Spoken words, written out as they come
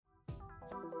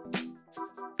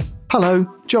Hello,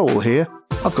 Joel here.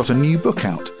 I've got a new book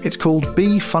out. It's called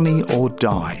Be Funny or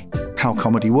Die, How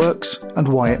Comedy Works and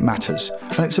Why It Matters.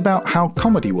 And it's about how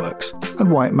comedy works and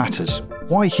why it matters.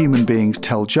 Why human beings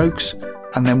tell jokes,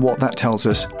 and then what that tells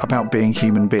us about being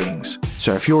human beings.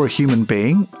 So if you're a human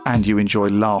being and you enjoy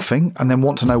laughing and then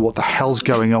want to know what the hell's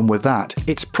going on with that,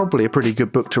 it's probably a pretty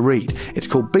good book to read. It's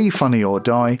called Be Funny or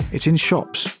Die. It's in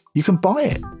shops. You can buy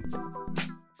it.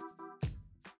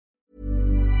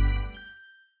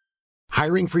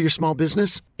 Hiring for your small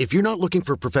business? If you're not looking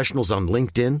for professionals on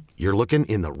LinkedIn, you're looking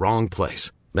in the wrong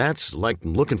place. That's like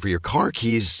looking for your car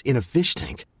keys in a fish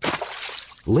tank.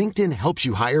 LinkedIn helps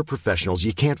you hire professionals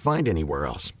you can't find anywhere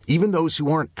else, even those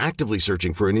who aren't actively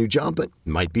searching for a new job but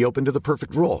might be open to the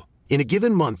perfect role. In a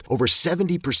given month, over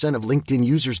 70% of LinkedIn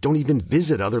users don't even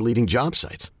visit other leading job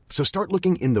sites. So start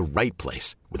looking in the right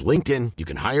place. With LinkedIn, you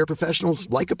can hire professionals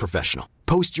like a professional.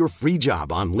 Post your free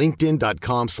job on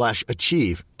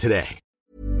linkedin.com/achieve today.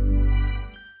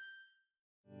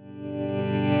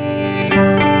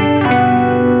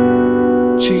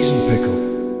 Cheese and pickle.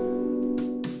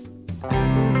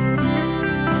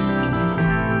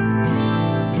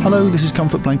 Hello, this is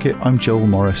Comfort Blanket. I'm Joel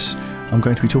Morris. I'm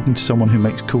going to be talking to someone who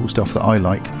makes cool stuff that I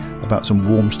like about some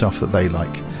warm stuff that they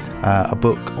like. A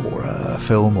book or a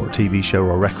film or a TV show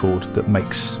or a record that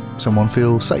makes someone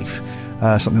feel safe.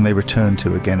 Something they return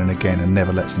to again and again and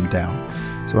never lets them down.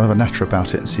 So we'll have a natter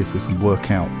about it and see if we can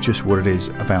work out just what it is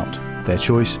about their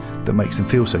choice that makes them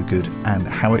feel so good and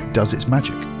how it does its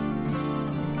magic.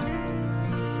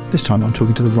 This time I'm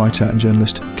talking to the writer and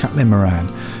journalist Caitlin Moran.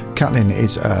 Caitlin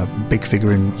is a big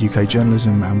figure in UK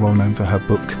journalism and well known for her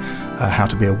book How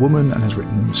to Be a Woman, and has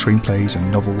written screenplays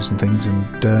and novels and things, and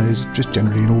is just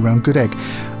generally an all-round good egg.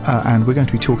 And we're going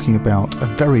to be talking about a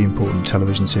very important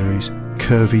television series,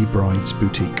 Curvy Bride's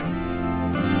Boutique.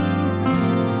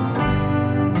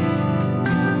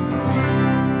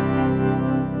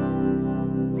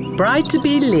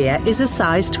 Bride-to-be Leah is a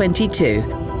size 22,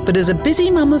 but as a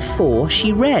busy mum of 4,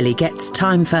 she rarely gets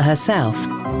time for herself.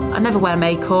 I never wear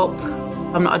makeup.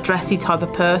 I'm not a dressy type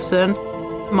of person.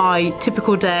 My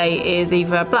typical day is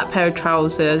either a black pair of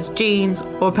trousers, jeans,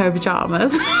 or a pair of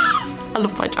pyjamas. I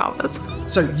love pyjamas.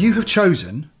 So you have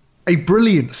chosen a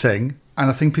brilliant thing, and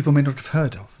a thing people may not have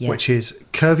heard of, yes, which is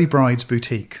Curvy Bride's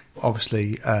Boutique.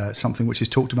 Obviously, something which is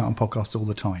talked about on podcasts all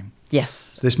the time. Yes.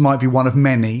 So this might be one of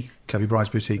many Curvy Bride's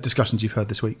Boutique discussions you've heard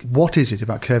this week. What is it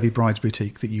about Curvy Bride's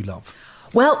Boutique that you love?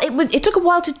 Well, it took a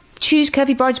while to choose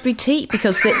Curvy Bride's Boutique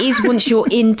because there is, once you're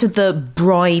into the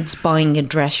brides buying a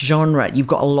dress genre, you've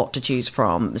got a lot to choose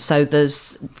from. So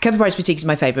there's Curvy Bride's Boutique is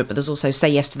my favourite, but there's also Say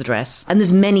Yes to the Dress. And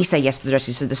there's many Say Yes to the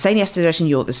Dresses. So the Say Yes to the Dress in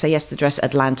York, the Say Yes to the Dress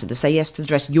Atlanta, the Say Yes to the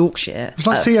Dress Yorkshire. It's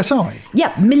like CSI.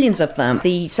 Yeah, millions of them.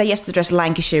 The Say Yes to the Dress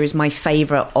Lancashire is my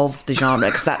favourite of the genre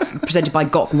because that's presented by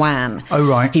Gok Wan. Oh,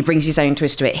 right. He brings his own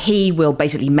twist to it. He will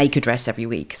basically make a dress every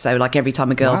week. So like every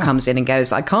time a girl comes in and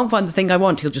goes, I can't find the thing I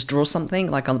want, he'll just draw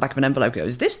something like on the back of an envelope.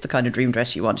 Goes, is this the kind of dream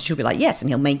dress you want? And she'll be like, yes, and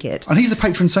he'll make it. And he's the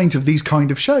patron saint of these kind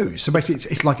of shows. So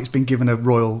basically it's like it's been given a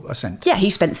royal assent. Yeah, he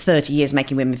spent 30 years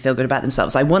making women feel good about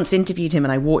themselves. I once interviewed him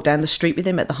and I walked down the street with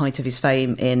him at the height of his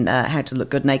fame in How to Look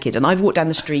Good Naked. And I've walked down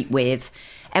the street with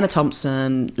Emma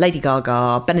Thompson, Lady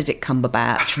Gaga, Benedict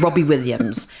Cumberbatch, Robbie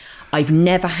Williams. I've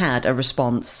never had a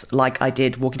response like I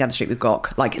did walking down the street with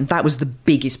Gok. Like, that was the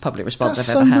biggest public response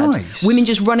I've ever had. Nice. Women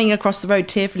just running across the road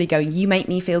tearfully going, you make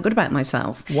me feel good about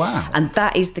myself. Wow. And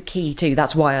that is the key too.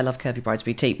 That's why I love Curvy Bride's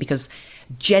Boutique, because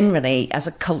generally, as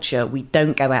a culture, we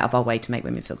don't go out of our way to make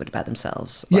women feel good about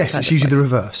themselves. Yes, it's usually the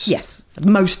reverse. Yes.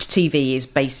 Most TV is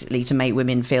basically to make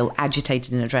women feel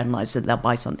agitated and adrenalised so that they'll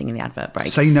buy something in the advert break.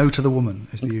 Say no to the woman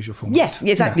is the usual format. Yes,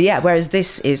 exactly, yeah. Whereas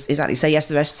this is exactly say yes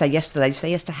to the rest, say yes to the ladies,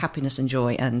 say yes to happiness and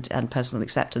joy and personal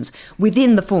acceptance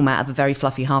within the format of a very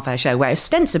fluffy half-hour show where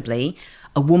ostensibly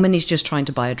a woman is just trying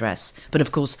to buy a dress. But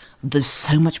of course, there's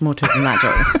so much more to it than that,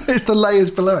 Joel. It's the layers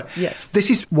below it. Yes. This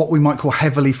is what we might call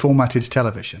heavily formatted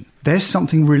television. There's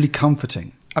something really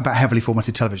comforting about heavily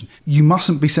formatted television. You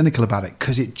mustn't be cynical about it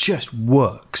because it just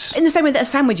works. In the same way that a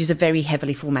sandwich is a very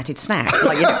heavily formatted snack.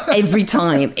 Like, you know, every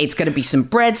time it's going to be some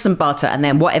bread, some butter, and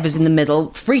then whatever's in the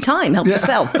middle, free time, help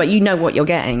yourself. But you know what you're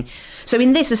getting. So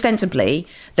in this, ostensibly,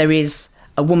 there is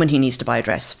a woman who needs to buy a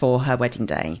dress for her wedding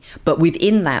day. But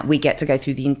within that, we get to go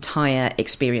through the entire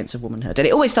experience of womanhood. And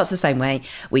it always starts the same way.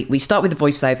 We start with the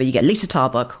voiceover. You get Lisa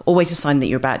Tarbuck, always a sign that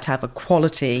you're about to have a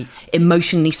quality,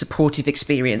 emotionally supportive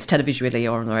experience, televisionally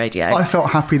or on the radio. I felt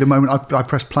happy the moment I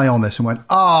pressed play on this and went,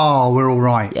 oh, we're all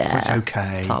right. Yeah, it's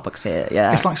okay. Tarbuck's here,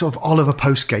 yeah. It's like sort of Oliver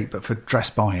Postgate, but for dress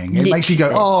buying. It makes you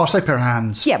go, oh, say pair of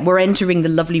hands. Yeah, we're entering the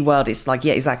lovely world. It's like,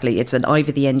 yeah, exactly. It's an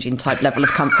Ivor the Engine type level of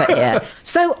comfort here.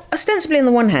 So, ostensibly, on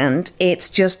the one hand, it's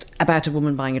just about a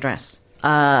woman buying a dress.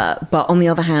 But on the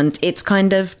other hand, it's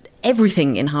kind of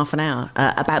everything in half an hour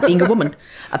about being a woman,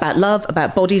 about love,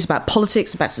 about bodies, about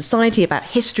politics, about society, about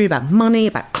history, about money,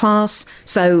 about class.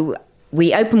 So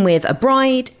we open with a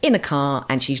bride in a car,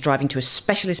 and she's driving to a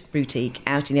specialist boutique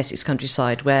out in the Essex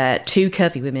countryside where two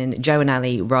curvy women, Jo and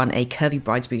Ali, run a curvy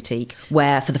brides boutique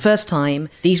where for the first time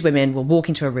these women will walk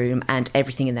into a room and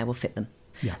everything in there will fit them.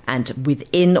 Yeah. And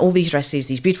within all these dresses,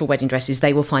 these beautiful wedding dresses,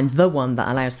 they will find the one that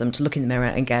allows them to look in the mirror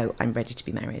and go, I'm ready to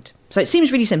be married. So it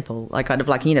seems really simple. Like kind of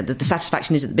like, the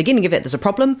satisfaction is at the beginning of it, there's a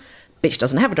problem, bitch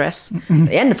doesn't have a dress. At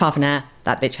the end of half an hour,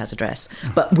 that bitch has a dress.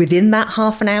 But within that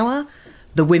half an hour,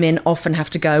 the women often have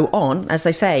to go on, as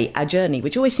they say, a journey,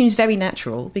 which always seems very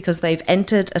natural because they've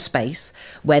entered a space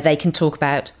where they can talk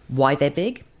about why they're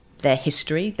big, their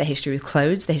history with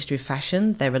clothes, their history of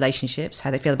fashion, their relationships,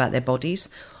 how they feel about their bodies,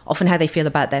 often how they feel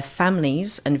about their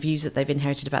families and views that they've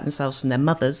inherited about themselves from their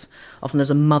mothers. Often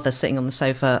there's a mother sitting on the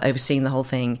sofa overseeing the whole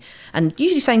thing and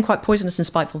usually saying quite poisonous and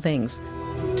spiteful things.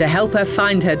 To help her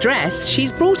find her dress,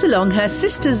 she's brought along her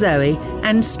sister Zoe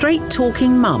and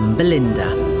straight-talking mum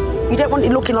Belinda. You don't want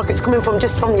it looking like it's coming from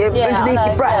just from your underneath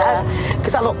your breast,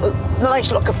 because that makes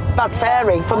you look a bad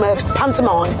fairy from a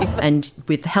pantomime. And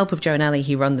with the help of Jo and Ali,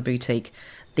 who run the boutique,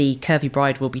 the curvy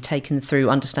bride will be taken through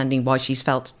understanding why she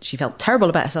felt terrible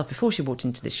about herself before she walked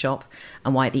into this shop,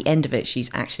 and why at the end of it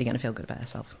she's actually going to feel good about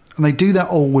herself. And they do that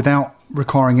all without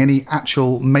requiring any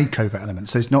actual makeover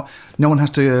elements. There's no one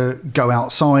has to go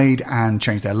outside and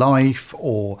change their life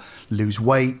or lose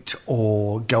weight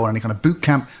or go on any kind of boot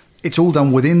camp. It's all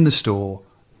done within the store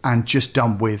and just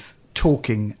done with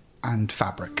talking and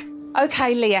fabric.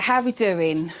 OK, Leah, how are we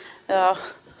doing?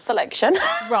 Selection.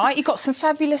 Right, you got some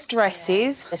fabulous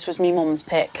dresses. This was me mum's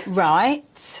pick. Right.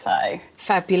 So...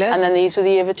 Fabulous. And then these were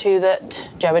the other two that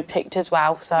Jo had picked as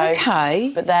well. So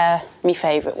OK. But they're my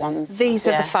favourite ones. These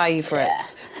are the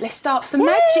favourites. Yeah. Let's start some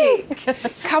magic.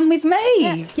 Come with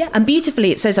me. Yeah, and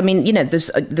beautifully it says,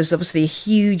 there's obviously a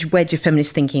huge wedge of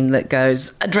feminist thinking that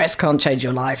goes, a dress can't change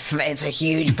your life. It's a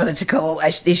huge political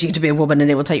issue to be a woman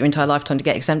and it will take your entire lifetime to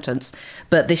get acceptance.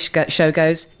 But this show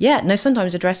goes,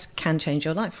 sometimes a dress can change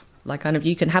your life. Like kind of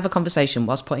you can have a conversation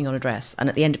whilst putting on a dress and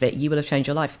at the end of it you will have changed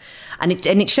your life. And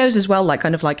it shows as well like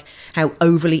kind of like how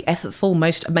overly effortful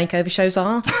most makeover shows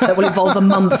are that will involve a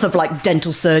month of like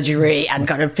dental surgery and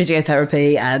kind of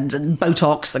physiotherapy and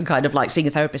Botox and kind of like seeing a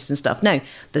therapist and stuff. No,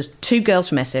 there's two girls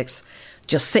from Essex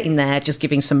just sitting there, just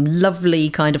giving some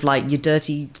lovely kind of like your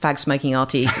dirty fag smoking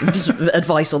arty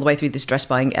advice all the way through this dress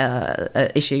buying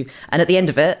issue. And at the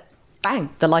end of it, bang,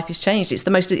 the life is changed. It's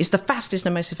the fastest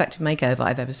and most effective makeover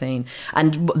I've ever seen.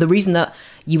 And the reason that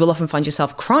you will often find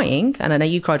yourself crying, and I know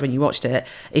you cried when you watched it,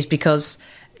 is because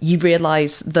you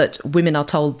realise that women are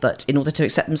told that in order to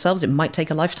accept themselves, it might take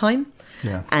a lifetime.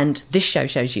 Yeah. And this show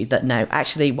shows you that no,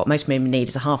 actually what most women need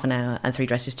is a half an hour and 3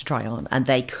 dresses to try on, and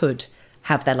they could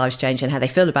have their lives changed and how they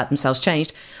feel about themselves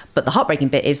changed. But the heartbreaking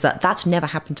bit is that that's never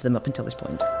happened to them up until this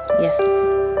point. Yes.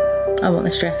 I want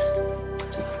this dress.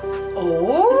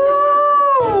 Oh.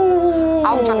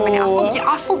 Hold on a minute,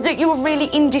 I thought that you were really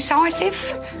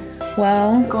indecisive.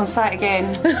 Well... Go on, say it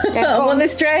again. I want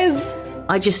this dress.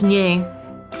 I just knew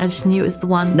it was the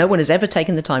one. No one has ever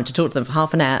taken the time to talk to them for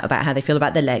half an hour about how they feel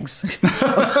about their legs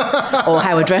or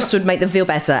how a dress would make them feel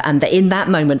better. And in that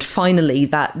moment, finally,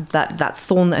 that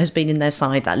thorn that has been in their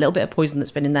side, that little bit of poison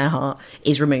that's been in their heart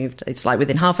is removed. It's like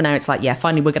within half an hour, it's like, yeah,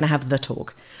 finally we're going to have the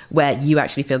talk where you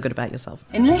actually feel good about yourself.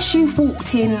 Unless you've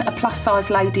walked in a plus-size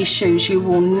lady's shoes, you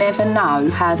will never know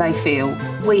how they feel.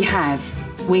 We have.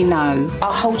 We know.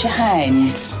 I'll hold your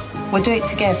hand. We'll do it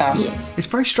together. Yes. It's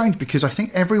very strange because I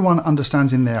think everyone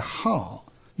understands in their heart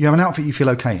you have an outfit you feel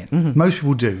okay in. Mm-hmm. Most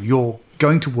people do. You're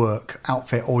going to work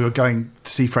outfit or you're going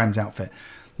to see friends outfit.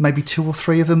 Maybe 2 or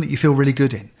 3 of them that you feel really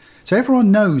good in. So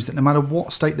everyone knows that no matter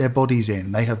what state their body's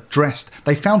in, they have dressed,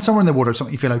 they found somewhere in their wardrobe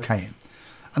something you feel okay in.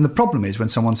 And the problem is when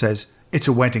someone says, it's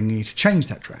a wedding, you need to change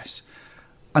that dress.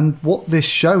 And what this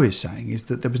show is saying is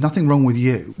that there was nothing wrong with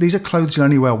you. These are clothes you'll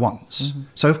only wear once. Mm-hmm.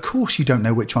 So of course you don't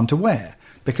know which one to wear.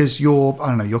 Because your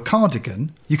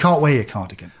cardigan, you can't wear your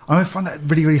cardigan. I find that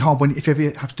really, really hard if you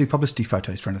ever have to do publicity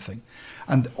photos for anything.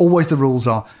 And always the rules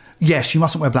are, yes, you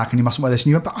mustn't wear black and you mustn't wear this.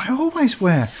 But I always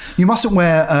wear, you mustn't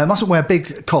wear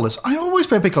big collars. I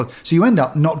always wear big collars. So you end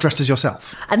up not dressed as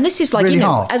yourself. And this is like, really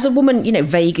hard. As a woman,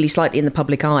 vaguely slightly in the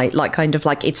public eye, like kind of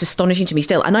like it's astonishing to me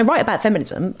still. And I write about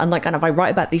feminism and like kind of I write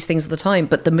about these things all the time.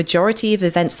 But the majority of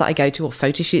events that I go to or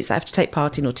photo shoots that I have to take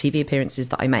part in or TV appearances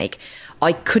that I make,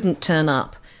 I couldn't turn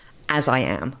up as I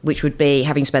am, which would be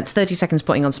having spent 30 seconds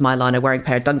putting on some eyeliner, wearing a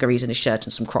pair of dungarees and a shirt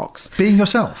and some Crocs. Being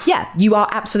yourself. Yeah, you are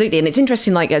absolutely. And it's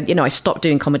interesting, like, I stopped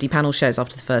doing comedy panel shows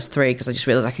after the first 3 because I just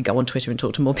realised I could go on Twitter and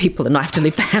talk to more people and not have to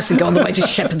leave the house and go on the way to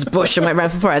Shepherd's Bush and went around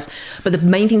for 4 hours. But the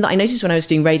main thing that I noticed when I was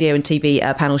doing radio and TV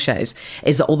panel shows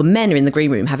is that all the men are in the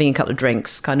green room having a couple of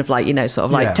drinks, kind of like,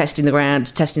 testing the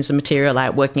ground, testing some material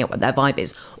out, working out what their vibe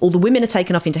is. All the women are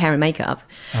taken off into hair and makeup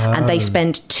and they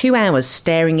spend 2 hours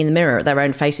staring in the mirror at their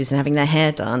own faces and having their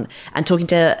hair done and talking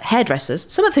to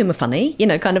hairdressers, some of whom are funny,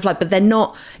 but they're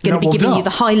not going to be giving you the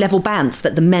high-level bants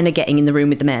that the men are getting in the room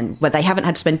with the men, where they haven't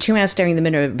had to spend 2 hours staring in the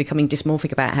mirror and becoming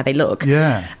dysmorphic about how they look.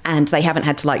 Yeah. And they haven't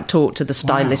had to, like, talk to the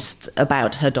stylist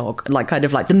about her dog. Like, kind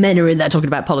of like the men are in there talking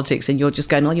about politics and you're just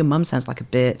going, oh, your mum sounds like a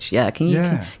bitch. Yeah, can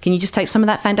you just take some of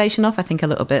that foundation off? I think a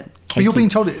little bit. Katie. But you're being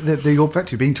told, you're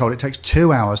effectively being told it takes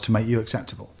 2 hours to make you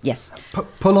acceptable. Yes.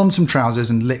 Pull on some trousers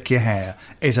and lick your hair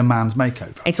is a man's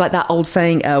makeover. It's like that old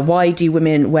saying, why do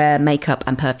women wear makeup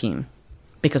and perfume?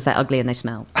 Because they're ugly and they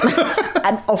smell.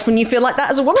 And often you feel like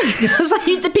that as a woman. It's like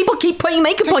the people keep putting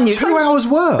makeup on you. 2 hours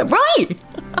work. Right.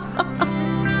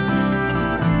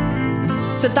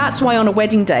 So that's why on a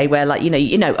wedding day where, like,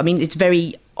 it's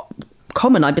very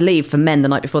common, I believe, for men the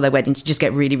night before their wedding to just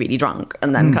get really, really drunk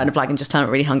and then kind of like and just turn up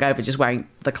really hungover, just wearing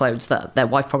the clothes that their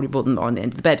wife probably bought them or on the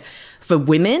end of the bed. For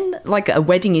women, like, a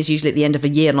wedding is usually at the end of a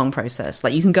year-long process.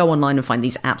 Like, you can go online and find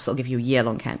these apps that'll give you a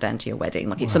year-long countdown to your wedding.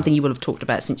 Like, it's something you will have talked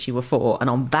about since you were 4. And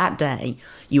on that day,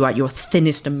 you are at your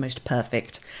thinnest and most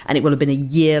perfect. And it will have been a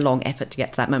year-long effort to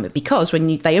get to that moment. Because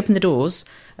when they open the doors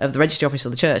of the registry office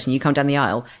of the church and you come down the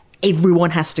aisle,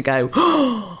 everyone has to go,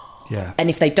 oh! Yeah. And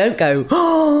if they don't go,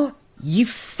 oh! You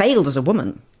failed as a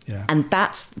woman. Yeah. And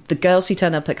that's the girls who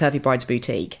turn up at Curvy Bride's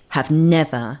Boutique have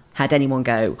never had anyone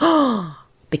go, oh,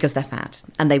 because they're fat.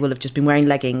 And they will have just been wearing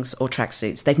leggings or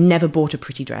tracksuits. They've never bought a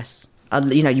pretty dress.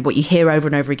 What you hear over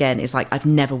and over again is like, I've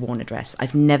never worn a dress.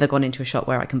 I've never gone into a shop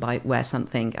where I can wear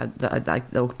something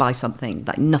or buy something.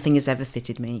 Like, nothing has ever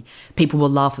fitted me. People will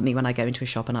laugh at me when I go into a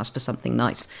shop and ask for something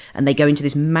nice. And they go into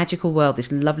this magical world,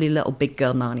 this lovely little big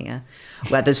girl Narnia,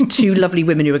 where there's 2 lovely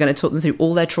women who are going to talk them through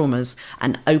all their traumas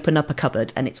and open up a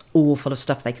cupboard and it's all full of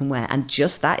stuff they can wear. And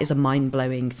just that is a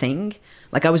mind-blowing thing.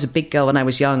 Like, I was a big girl when I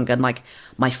was young and, like,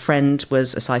 my friend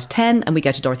was a size 10 and we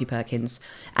go to Dorothy Perkins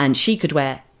and she could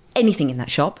wear anything in that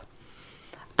shop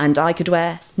and I could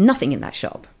wear nothing in that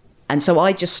shop. And so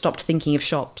I just stopped thinking of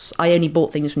shops. I only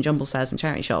bought things from jumble sales and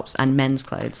charity shops and men's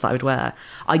clothes that I would wear.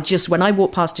 When I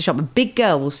walk past a shop, a big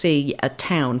girl will see a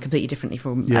town completely differently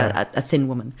from a thin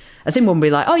woman. A thin woman will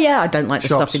be like, oh yeah, I don't like the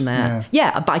stuff in there.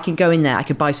 Yeah, but I can go in there, I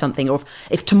could buy something. Or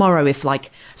if tomorrow, if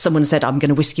like someone said, I'm going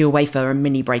to whisk you away for a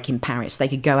mini break in Paris, they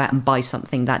could go out and buy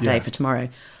something that day for tomorrow.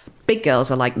 Big girls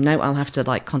are like, no, I'll have to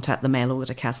like contact the mail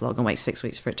order catalogue and wait 6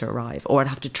 weeks for it to arrive, or I'd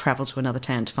have to travel to another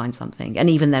town to find something. And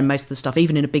even then, most of the stuff,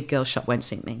 even in a big girl's shop, won't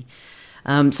suit me.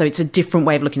 So it's a different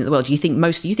way of looking at the world. You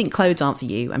think clothes aren't for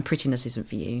you and prettiness isn't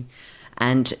for you.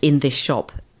 And in this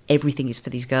shop, everything is for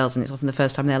these girls, and it's often the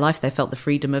first time in their life they felt the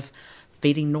freedom of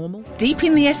feeling normal. Deep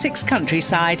in the Essex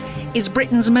countryside is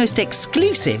Britain's most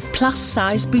exclusive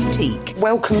plus-size boutique.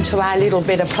 Welcome to our little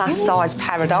bit of plus-size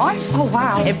paradise. Oh,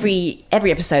 wow. Every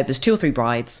episode, there's 2 or 3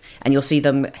 brides, and you'll see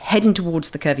them heading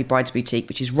towards the Curvy Bride's Boutique,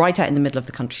 which is right out in the middle of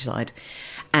the countryside.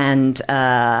 And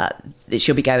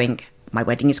she'll be going, my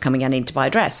wedding is coming, I need to buy a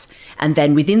dress. And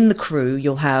then within the crew,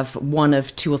 you'll have one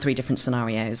of 2 or 3 different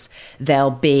scenarios.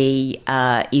 There'll be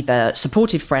either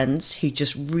supportive friends who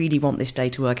just really want this day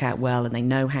to work out well and they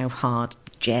know how hard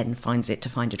Jen finds it to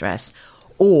find a dress.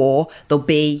 Or there'll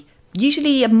be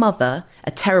usually a mother,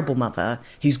 a terrible mother,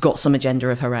 who's got some agenda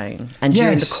of her own. And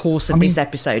during the course of this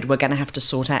episode, we're going to have to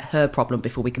sort out her problem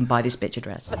before we can buy this bitch a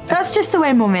dress. That's just the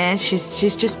way Mum is.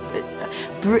 She's just,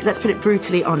 let's put it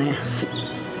brutally honest.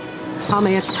 I'm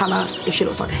here to tell her if she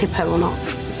looks like a hippo or not.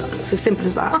 So it's as simple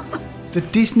as that. The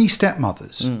Disney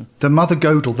stepmothers, the Mother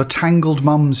Godel, the tangled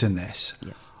mums in this,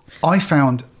 I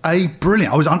found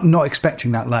brilliant. I was not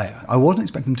expecting that layer. I wasn't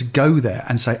expecting them to go there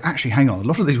and say, actually, hang on, a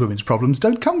lot of these women's problems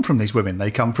don't come from these women.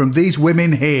 They come from these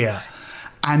women here.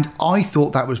 And I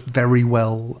thought that was very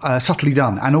well, subtly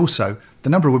done. And also, the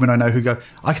number of women I know who go,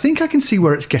 I think I can see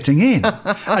where it's getting in.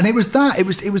 And it was that. It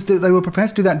was they were prepared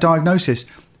to do that diagnosis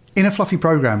in a fluffy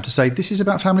programme to say, this is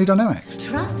about family dynamics.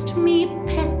 Trust me,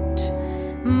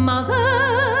 pet,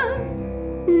 mother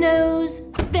knows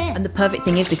best. And the perfect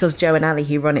thing is, because Joe and Ali,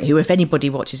 who run it, who if anybody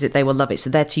watches it, they will love it. So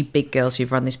they're 2 big girls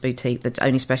who've run this boutique that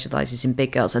only specialises in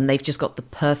big girls. And they've just got the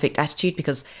perfect attitude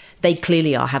because they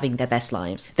clearly are having their best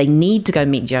lives. They need to go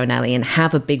meet Joe and Ali and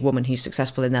have a big woman who's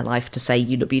successful in their life to say,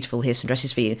 you look beautiful, here's some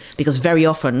dresses for you. Because very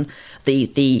often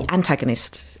the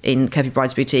antagonist in Curvy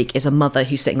Bride's Boutique is a mother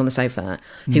who's sitting on the sofa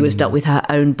who has dealt with her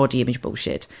own body image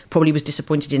bullshit, probably was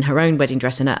disappointed in her own wedding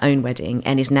dress and her own wedding,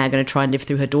 and is now going to try and live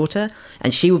through her daughter.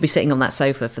 And she will be sitting on that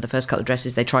sofa for the first couple of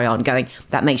dresses they try on going,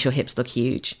 that makes your hips look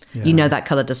huge. Yeah. You know that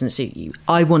colour doesn't suit you.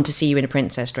 I want to see you in a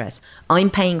princess dress. I'm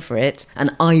paying for it,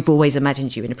 and I've always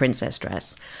imagined you in a princess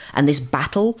dress. And this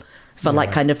battle for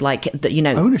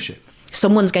ownership.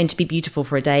 Someone's going to be beautiful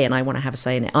for a day and I want to have a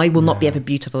say in it. I will not be ever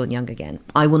beautiful and young again.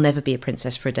 I will never be a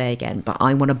princess for a day again, but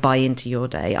I want to buy into your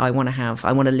day. I want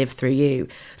to live through you.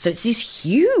 So it's this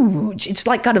huge, it's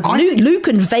like kind of Luke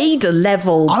and Vader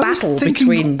level battle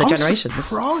between the generations.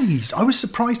 I was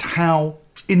surprised how,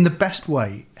 in the best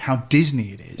way, how Disney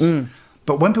it is.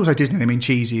 But when people say Disney, they mean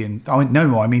cheesy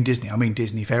I mean Disney. I mean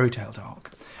Disney fairy tale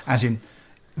dark. As in,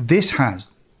 this has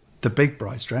the big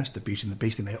bride's dress, the Beauty and the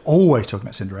Beast thing. They're always talking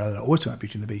about Cinderella, they're always talking about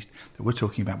Beauty and the Beast. We're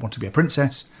talking about wanting to be a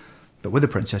princess, but with a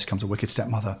princess comes a wicked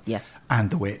stepmother. Yes. And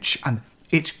the witch. And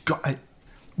it's got...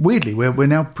 weirdly, we're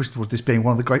now pushing towards this being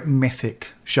one of the great mythic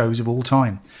shows of all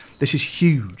time. This is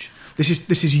huge. This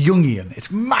is Jungian. It's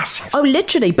massive. Oh,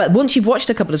 literally. But once you've watched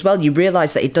a couple as well, you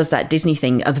realise that it does that Disney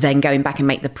thing of then going back and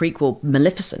make the prequel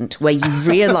Maleficent, where you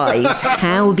realise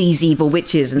how these evil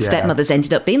witches and stepmothers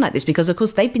ended up being like this, because, of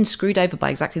course, they've been screwed over by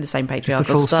exactly the same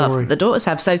patriarchal stuff that the daughters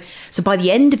have. So by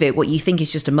the end of it, what you think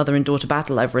is just a mother and daughter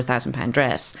battle over a £1,000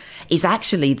 dress is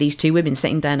actually these two women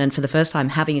sitting down and for the first time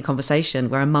having a conversation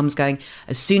where a mum's going,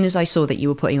 as soon as I saw that you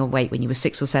were putting on weight when you were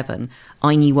 6 or 7,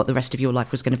 I knew what the rest of your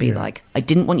life was going to be like. I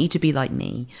didn't want you to be like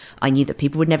me. I knew that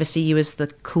people would never see you as the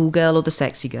cool girl or the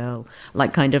sexy girl.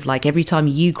 Like every time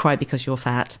you cry because you're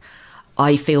fat,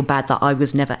 I feel bad that I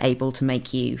was never able to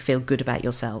make you feel good about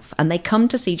yourself. And they come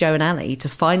to see Joe and Ali to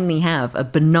finally have a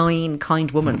benign,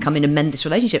 kind woman come in and mend this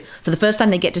relationship. For the first time,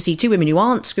 they get to see two women who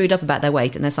aren't screwed up about their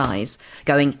weight and their size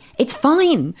going, it's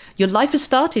fine. Your life has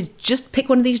started. Just pick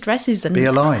one of these dresses and... be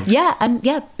alive.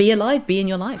 Be alive. Be in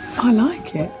your life. I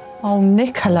like it. Oh,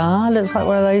 Nicola, looks like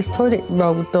one of those toilet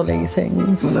roll dolly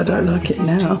things. Well, I don't like it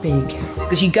now.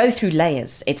 Because you go through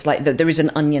layers. It's like there is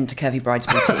an onion to Curvy Bride's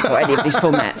Boutique or any of these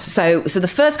formats. So the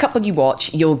first couple you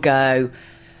watch, you'll go,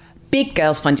 big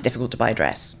girls find it difficult to buy a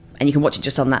dress. And you can watch it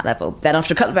just on that level. Then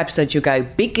after a couple of episodes, you'll go,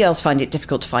 big girls find it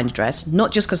difficult to find a dress,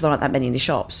 not just because there aren't that many in the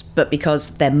shops, but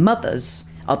because their mothers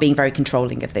are being very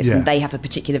controlling of this and they have a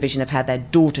particular vision of how their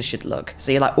daughter should look.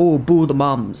 So you're like, oh, boo the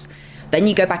mums. Then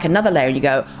you go back another layer and you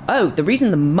go, oh, the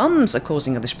reason the mums are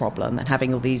causing all this problem and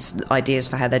having all these ideas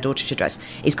for how their daughter should dress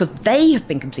is because they have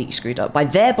been completely screwed up by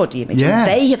their body image and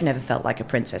they have never felt like a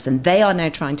princess and they are now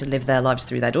trying to live their lives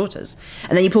through their daughters.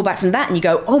 And then you pull back from that and you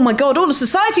go, oh my God, all of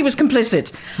society was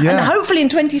complicit. And hopefully in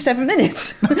 27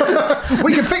 minutes...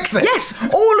 we can fix this. Yes,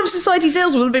 all of society's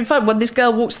ills will have been fun when this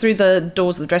girl walks through the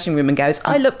doors of the dressing room and goes,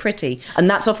 I look pretty. And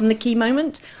that's often the key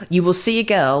moment. You will see a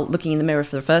girl looking in the mirror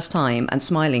for the first time and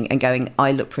smiling and going,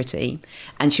 I look pretty,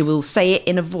 and she will say it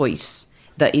in a voice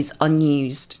that is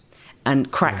unused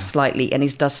and cracks slightly and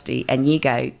is dusty, and you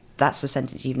go, that's a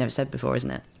sentence you've never said before, isn't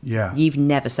it? Yeah. You've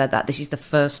never said that. This is the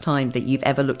first time that you've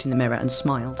ever looked in the mirror and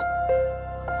smiled.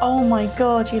 Oh my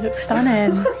God, you look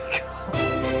stunning.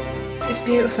 It's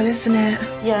beautiful, isn't it?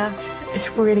 Yeah,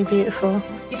 it's really beautiful.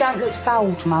 You don't look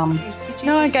sold, Mum.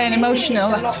 No, I'm getting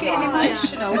emotional. That's getting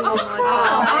emotional. Oh,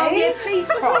 cry. Please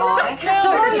cry.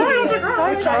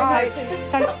 Don't cry.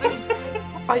 So,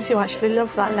 I do actually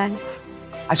love that length.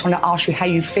 I just want to ask you how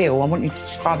you feel. I want you to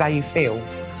describe how you feel.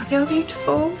 I feel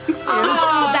beautiful.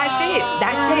 Oh, that's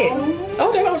it.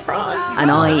 Oh, don't want to cry.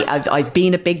 And I've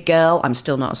been a big girl. I'm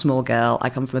still not a small girl. I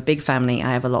come from a big family.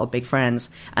 I have a lot of big friends.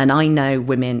 And I know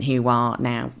women who are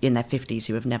now in their 50s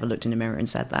who have never looked in a mirror and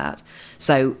said that.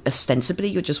 So ostensibly,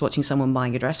 you're just watching someone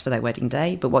buying a dress for their wedding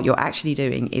day. But what you're actually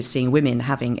doing is seeing women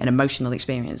having an emotional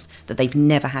experience that they've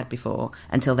never had before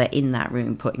until they're in that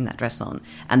room putting that dress on.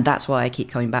 And that's why I keep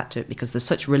coming back to it, because there's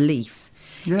such relief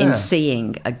in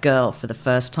seeing a girl for the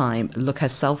first time look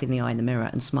herself in the eye in the mirror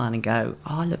and smile and go,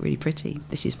 oh, I look really pretty.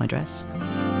 This is my dress.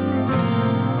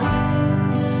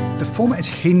 The format is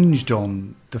hinged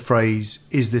on the phrase,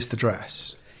 is this the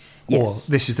dress? Yes.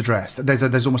 Or this is the dress.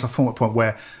 There's almost a format point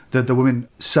where the women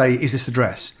say, is this the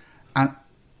dress? And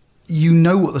you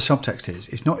know what the subtext is.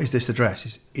 It's not, is this the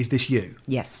dress? Is this you?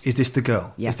 Yes. Is this the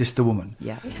girl? Yeah. Is this the woman?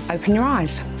 Yeah. Open your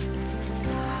eyes.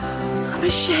 I'm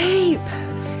a shape.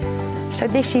 So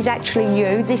this is actually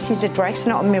you, this is a dress,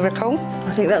 not a miracle.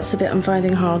 I think that's the bit I'm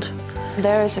finding hard.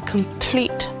 There is a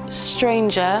complete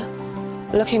stranger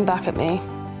looking back at me.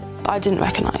 I didn't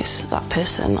recognise that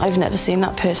person. I've never seen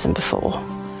that person before.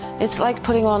 It's like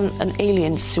putting on an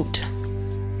alien suit.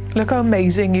 Look how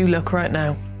amazing you look right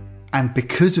now. And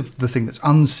because of the thing that's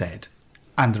unsaid,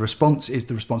 And the response is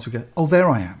the response we go, oh, there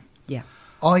I am. Yeah.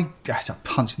 That's a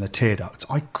punch in the tear ducts.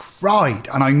 I cried,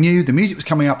 and I knew the music was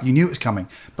coming up. You knew it was coming.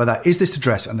 But is this the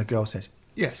dress? And the girl says,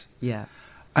 yes. Yeah.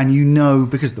 And you know,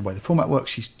 because of the way the format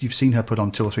works, you've seen her put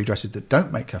on 2 or 3 dresses that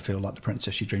don't make her feel like the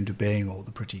princess she dreamed of being or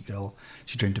the pretty girl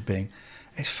she dreamed of being.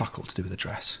 It's fuck all to do with the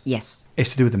dress. Yes.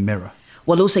 It's to do with the mirror.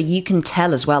 Well, also, you can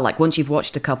tell as well, like, once you've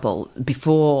watched a couple,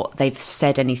 before they've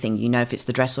said anything, you know if it's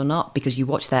the dress or not, because you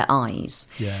watch their eyes.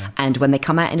 Yeah. And when they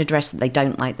come out in a dress that they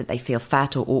don't like, that they feel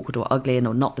fat or awkward or ugly and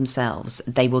or not themselves,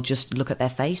 they will just look at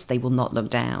their face. They will not look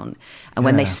down. And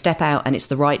when they step out and it's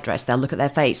the right dress, they'll look at their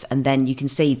face, and then you can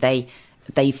see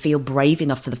they feel brave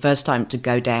enough for the first time to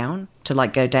go down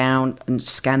and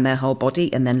scan their whole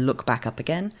body and then look back up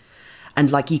again. And,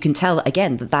 like, you can tell,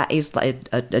 again, that is like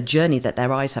a journey that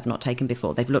their eyes have not taken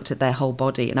before. They've looked at their whole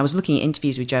body. And I was looking at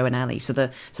interviews with Joe and Ali. So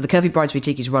the Curvy Brides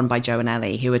Boutique is run by Joe and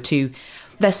Ali, who are two...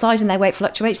 Their size and their weight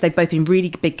fluctuates. They've both been really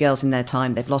big girls in their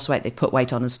time. They've lost weight, they've put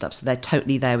weight on and stuff. So they're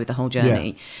totally there with the whole journey.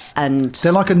 Yeah. And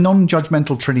they're like a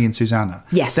non-judgmental Trini and Susanna.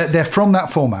 Yes. They're from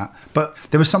that format, but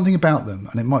there was something about them,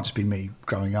 and it might just be me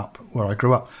growing up where I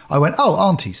grew up. I went, oh,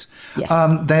 aunties. Yes.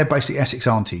 They're basically Essex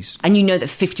aunties. And you know that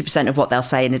 50% of what they'll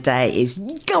say in a day is,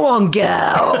 go on,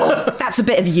 girl. That's a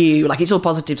bit of you. Like, it's all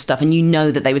positive stuff. And you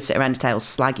know that they would sit around a table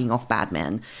slagging off bad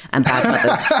men and bad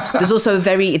mothers. There's also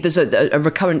a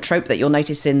recurrent trope that you'll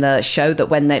notice in the show that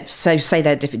when they say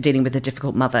they're dealing with a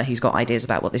difficult mother who's got ideas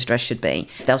about what this dress should be,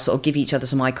 they'll sort of give each other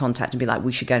some eye contact and be like,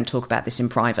 we should go and talk about this in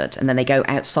private. And then they go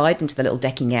outside into the little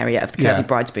decking area of the Curvy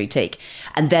Brides Boutique.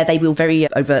 And there they will very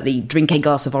overtly drink a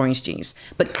glass of orange juice.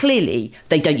 But clearly,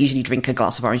 they don't usually drink a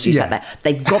glass of orange juice out there.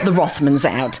 They've got the Rothmans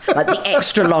out, like the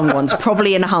extra long ones,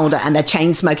 probably in a holder, and they're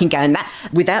chain smoking going, that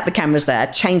without the cameras there,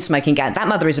 chain smoking going, that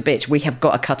mother is a bitch, we have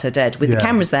got to cut her dead. With the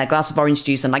cameras there, glass of orange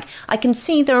juice, and like, I can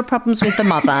see there are problems with the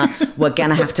mother, we're going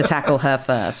to have to tackle her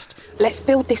first. Let's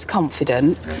build this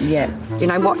confidence. Yeah. You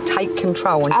know what? Take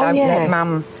control and don't let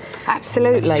Mum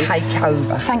absolutely take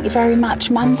over. Thank you very much,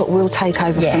 Mum, but we'll take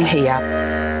over from here.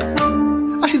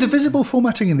 Actually, the visible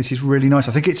formatting in this is really nice.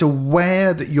 I think it's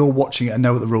aware that you're watching it and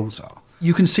know what the rules are.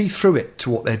 You can see through it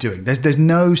to what they're doing. There's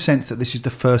no sense that this is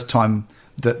the first time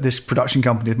that this production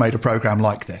company has made a programme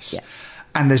like this. Yes.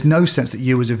 And there's no sense that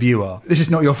you as a viewer, this is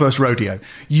not your first rodeo.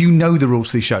 You know the rules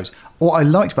to these shows. What I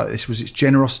liked about this was its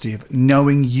generosity of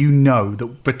knowing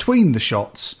that between the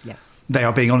shots, they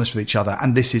are being honest with each other,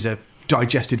 and this is a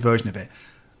digested version of it.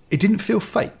 It didn't feel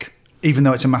fake, even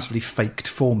though it's a massively faked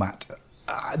format.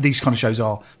 These kind of shows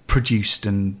are produced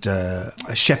and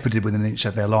shepherded within an inch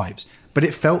of their lives. But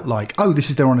it felt like, oh, this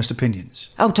is their honest opinions.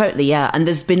 Oh, totally, yeah. And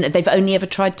they've only ever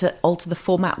tried to alter the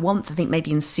format once, I think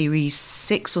maybe in series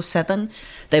 6 or 7.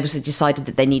 They obviously decided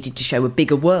that they needed to show a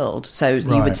bigger world. So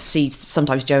you would see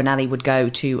sometimes Joe and Ali would go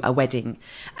to a wedding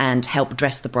and help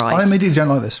dress the brides. I immediately don't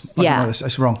like this. I don't like this.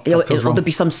 It's wrong. Or there'd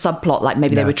be some subplot, like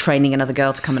maybe they were training another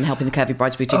girl to come and help in the Curvy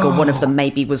Brides Boutique, or one of them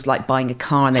maybe was like buying a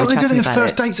car and they were chatting about it. They do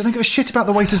first dates. I don't give a shit about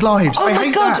the waiters' lives. Oh I my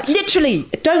hate God, that. literally.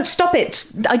 Don't stop it.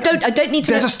 I don't need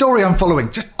to... There's a story I'm following.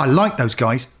 I like those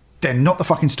guys. They're not the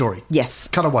fucking story. Yes.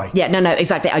 Cut away. Yeah, no,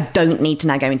 exactly. I don't need to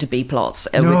now go into B plots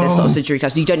with this sort of satiric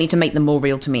cast. You don't need to make them more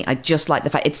real to me. I just like the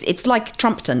fact it's like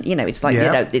Trumpton, it's like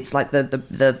it's like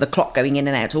the clock going in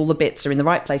and out. All the bits are in the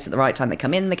right place at the right time. They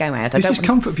come in, they go out. This is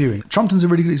comfort viewing. Trumpton's a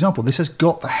really good example. This has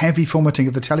got the heavy formatting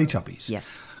of the Teletubbies.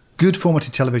 Yes. Good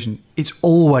formatted television, it's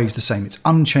always the same. It's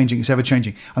unchanging, it's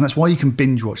ever-changing. And that's why you can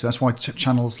binge-watch. That's why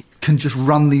channels can just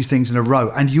run these things in a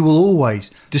row. And you will always,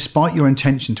 despite your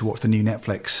intention to watch the new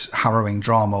Netflix harrowing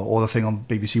drama or the thing on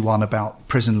BBC One about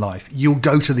prison life, you'll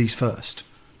go to these first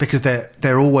because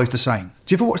they're always the same.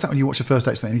 Do you ever watch that when you watch the first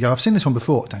dates and you go, I've seen this one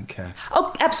before, don't care?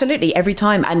 Oh, absolutely, every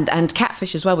time. And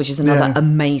Catfish as well, which is another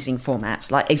amazing format.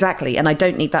 Like, exactly. And I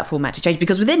don't need that format to change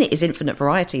because within it is infinite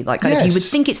variety. Like, kind of, you would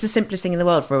think it's the simplest thing in the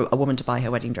world for a woman to buy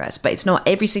her wedding dress, but it's not.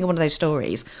 Every single one of those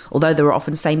stories, although there are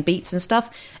often same beats and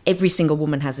stuff, every single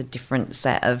woman has a different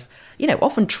set of,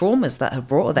 often traumas that have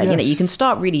brought her there. You can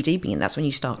start really deep in, that's when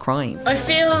you start crying. I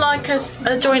feel like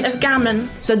a joint of gammon.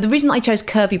 So the reason I chose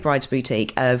Curvy Brides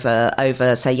Boutique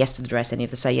over Say Yes to the Dress, any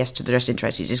of the Say Yes to the Dress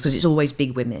interests, is because it's always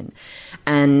big women.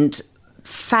 And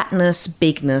fatness,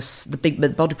 bigness, the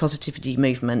body positivity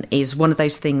movement is one of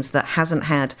those things that hasn't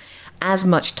had as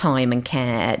much time and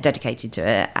care dedicated to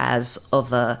it as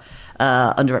other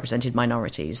underrepresented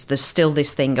minorities. There's still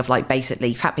this thing of like,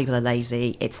 basically, fat people are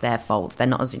lazy, it's their fault. They're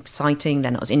not as exciting,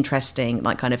 they're not as interesting.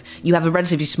 Like, kind of, you have a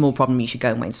relatively small problem, you should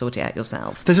go away and sort it out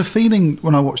yourself. There's a feeling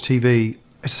when I watch TV,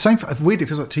 it's the same. Weird, it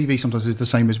feels like TV sometimes is the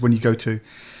same as when you go to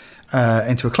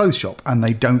into a clothes shop and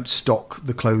they don't stock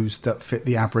the clothes that fit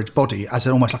the average body as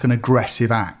almost like an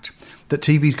aggressive act. that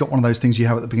TV's got one of those things you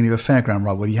have at the beginning of a fairground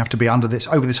ride where you have to be over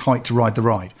this height to ride the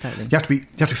ride. Totally. You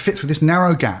have to fit through this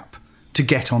narrow gap to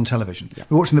get on television. Yeah.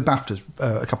 We were watching the BAFTAs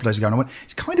a couple of days ago, and I went,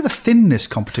 it's kind of a thinness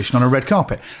competition on a red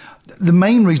carpet. The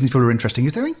main reason these people are interesting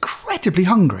is they're incredibly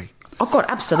hungry. Oh, God,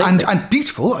 absolutely. And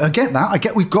beautiful. I get that. I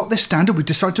get we've got this standard. We've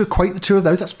decided to equate the two of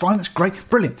those. That's fine. That's great.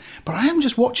 Brilliant. But I am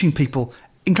just watching people,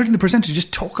 including the presenters,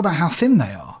 just talk about how thin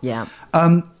they are. Yeah.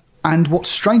 And what's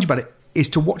strange about it is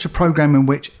to watch a programme in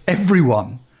which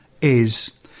everyone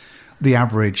is the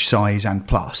average size and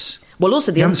plus. Well,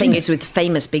 also, the other thing is with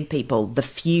famous big people, the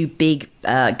few big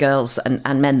girls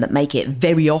and men that make it,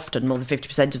 very often, more than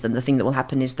 50% of them, the thing that will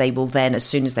happen is they will then, as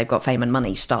soon as they've got fame and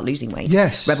money, start losing weight.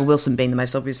 Yes. Rebel Wilson being the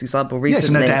most obvious example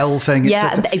recently. Yes, an Adele thing.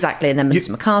 Yeah, exactly. And then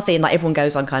Melissa McCarthy, and like everyone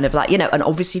goes on kind of like, and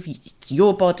obviously if it's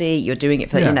your body, you're doing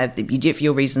it for, you do it for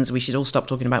your reasons. We should all stop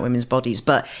talking about women's bodies.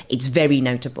 But it's very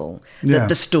notable that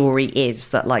the story is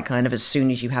that like kind of as soon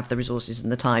as you have the resources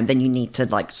and the time, then you need to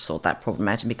like sort that problem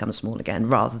out and become small again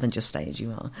rather than just stay as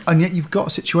you are. And yet you've got a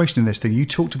situation in this thing. You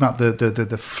talked about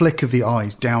the flick of the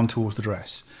eyes down towards the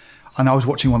dress. And I was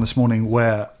watching one this morning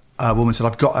where a woman said,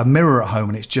 I've got a mirror at home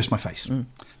and it's just my face.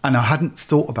 And I hadn't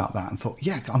thought about that and thought, to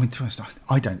be honest,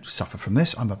 I don't suffer from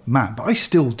this. I'm a man. But I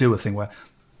still do a thing where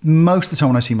most of the time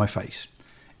when I see my face,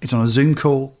 it's on a Zoom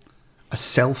call, a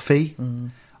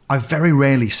selfie. I very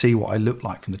rarely see what I look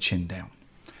like from the chin down.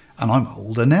 And I'm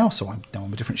older now, so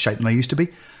I'm a different shape than I used to be.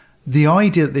 The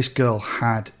idea that this girl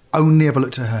had only ever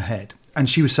looked at her head, and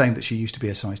she was saying that she used to be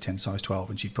a size 10, size 12,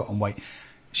 and she put on weight.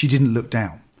 She didn't look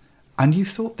down. And you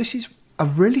thought, this is a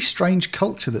really strange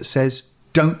culture that says,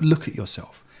 don't look at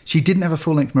yourself. She didn't have a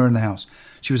full-length mirror in the house.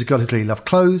 She was a girl who clearly loved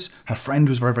clothes. Her friend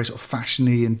was very, very sort of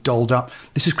fashiony and dolled up.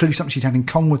 This is clearly something she'd had in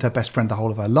common with her best friend the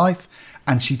whole of her life,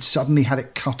 and she'd suddenly had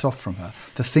it cut off from her.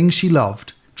 The things she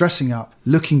loved, dressing up,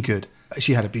 looking good.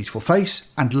 She had a beautiful face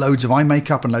and loads of eye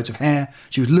makeup and loads of hair.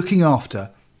 She was looking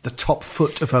after the top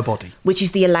foot of her body. Which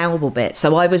is the allowable bit.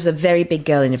 So I was a very big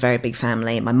girl in a very big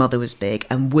family. My mother was big,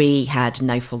 and we had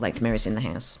no full-length mirrors in the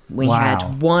house. We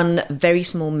had one very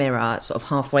small mirror sort of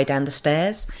halfway down the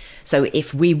stairs. So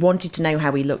if we wanted to know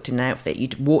how we looked in an outfit,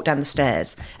 you'd walk down the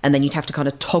stairs, and then you'd have to kind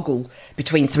of toggle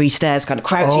between 3 stairs, kind of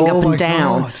crouching up and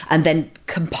down, God. And then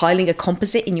compiling a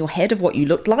composite in your head of what you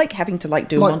looked like, having to like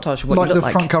do a montage of what you looked like.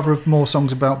 Like the front cover of More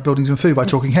Songs About Buildings and Food by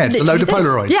Talking Heads, a load of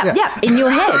Polaroids. Yeah, in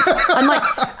your head.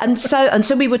 And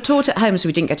so we were taught at home, so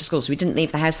we didn't go to school, so we didn't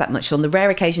leave the house that much. So on the rare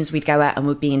occasions we'd go out and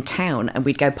we'd be in town and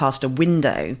we'd go past a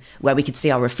window where we could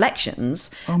see our reflections.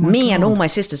 Me and all my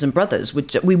sisters and brothers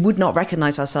would not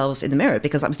recognise ourselves in the mirror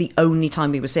because that was the only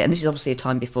time we would see it. And this is obviously a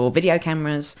time before video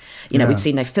cameras. We'd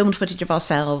see no filmed footage of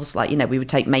ourselves. We would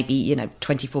take maybe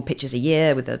 24 pictures a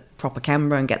year with a proper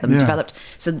camera and get them developed.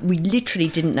 So we literally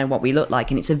didn't know what we looked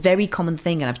like, and it's a very common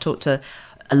thing. And I've talked to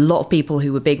a lot of people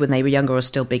who were big when they were younger or are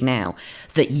still big now,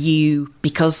 that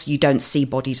because you don't see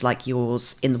bodies like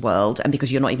yours in the world, and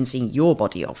because you're not even seeing your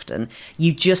body often,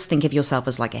 you just think of yourself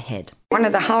as like a head. One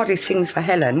of the hardest things for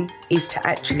Helen is to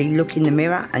actually look in the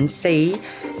mirror and see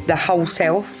the whole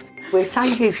self. We're so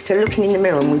used to looking in the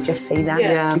mirror and we just see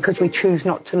that because we choose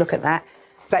not to look at that.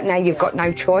 But now you've got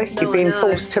no choice. You're being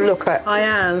forced to look at. I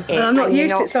am, and I'm not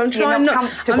used to it, so I'm trying.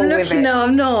 I'm looking. No,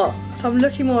 I'm not. So I'm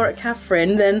looking more at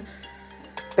Catherine than.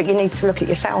 But you need to look at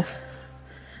yourself.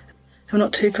 I'm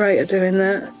not too great at doing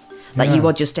that. You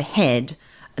are just a head,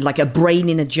 like a brain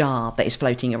in a jar that is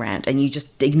floating around, and you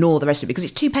just ignore the rest of it because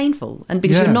it's too painful and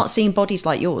because you're not seeing bodies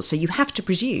like yours. So you have to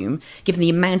presume, given the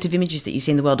amount of images that you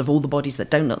see in the world of all the bodies that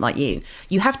don't look like you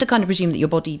have to kind of presume that your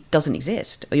body doesn't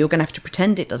exist, or you're going to have to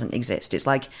pretend it doesn't exist. It's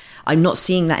like, I'm not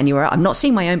seeing that anywhere. I'm not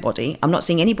seeing my own body. I'm not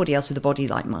seeing anybody else with a body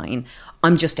like mine.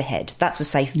 I'm just a head. That's a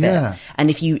safe bit. And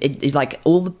if you, like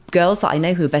all the girls that I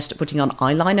know who are best at putting on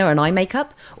eyeliner and eye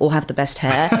makeup or have the best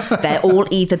hair, they're all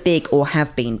either big or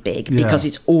have been big because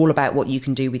it's all about what you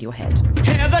can do with your head.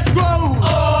 Hair that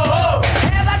grows,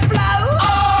 hair that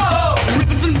blows,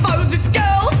 ribbons and bows, it's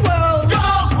girls' world.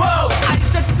 Girls' world.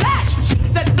 Eyes that flash, cheeks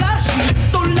that blush,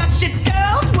 lips so lush, it's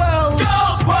girls' world.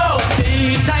 Girls' world.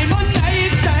 Daytime or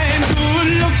nighttime,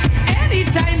 good looks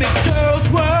anytime, it's girls'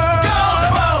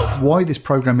 world. Why this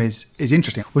programme is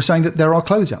interesting. We're saying that there are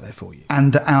clothes out there for you,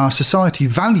 and that our society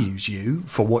values you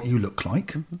for what you look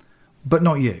like, but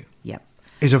not you. Yep.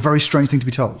 Is a very strange thing to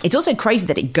be told. It's also crazy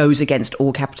that it goes against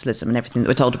all capitalism and everything that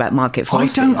we're told about market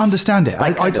forces. I don't understand it.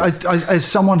 I, as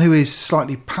someone who is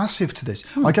slightly passive to this,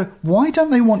 I go, why don't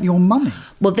they want your money?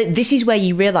 Well, this is where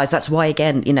you realise that's why,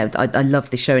 again, I love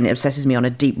this show and it obsesses me on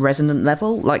a deep resonant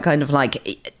level,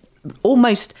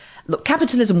 almost Look,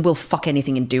 capitalism will fuck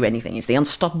anything and do anything. It's the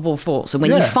unstoppable force. And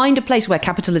when you find a place where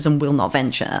capitalism will not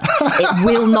venture, it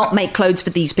will not make clothes for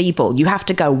these people. You have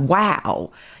to go,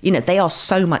 wow, they are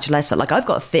so much lesser. Like I've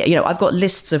got, I've got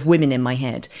lists of women in my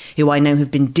head who I know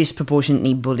have been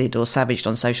disproportionately bullied or savaged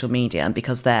on social media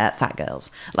because they're fat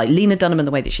girls. Like Lena Dunham and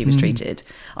the way that she was treated,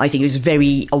 I think it was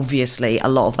very obviously a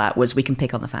lot of that was we can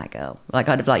pick on the fat girl. Like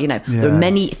there are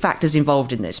many factors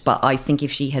involved in this, but I think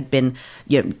if she had been,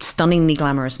 stunningly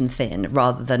glamorous and thin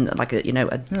rather than like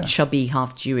a chubby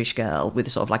half Jewish girl with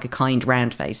sort of like a kind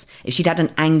round face, if she'd had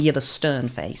an angular stern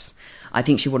face, I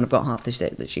think she wouldn't have got half the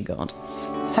shit that she got.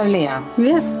 So Leah,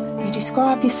 you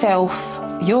describe yourself,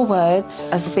 your words,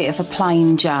 as a bit of a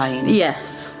plain Jane.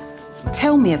 Yes.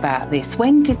 Tell me about this.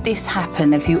 When did this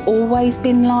happen? Have you always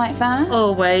been like that?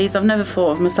 Always. I've never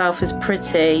thought of myself as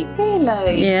pretty.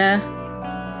 Really? Yeah.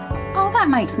 Oh, that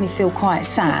makes me feel quite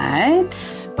sad.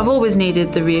 I've always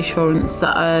needed the reassurance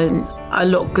that I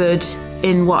look good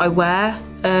in what I wear.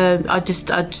 I just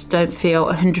don't feel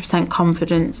 100%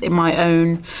 confidence in my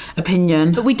own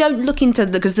opinion. But we don't look into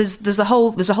because there's a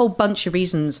whole bunch of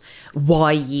reasons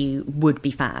why you would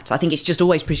be fat. I think it's just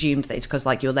always presumed that it's because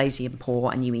like you're lazy and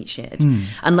poor and you eat shit.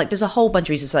 And like there's a whole bunch of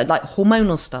reasons, like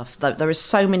hormonal stuff. There are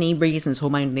so many reasons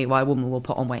hormonally why a woman will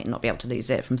put on weight and not be able to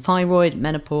lose it, from thyroid,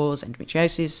 menopause,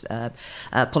 endometriosis,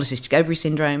 polycystic ovary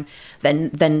syndrome.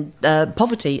 Then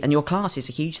poverty and your class is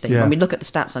a huge thing. When we look at the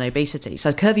stats on obesity,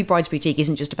 so Curvy Brides Boutique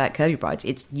isn't just about curvy brides,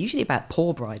 it's usually about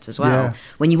poor brides as well.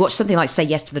 When you watch something like Say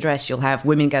Yes to the Dress, you'll have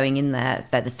women going in there,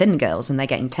 they're the thin girls and they're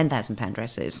getting £10,000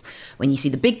 dresses. When you see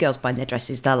the big girls buying their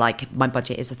dresses, they're like, my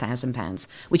budget is £1,000,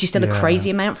 which is still a crazy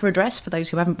amount for a dress. For those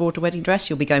who haven't bought a wedding dress,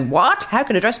 you'll be going, what? How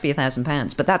could a dress be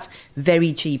 £1,000? But that's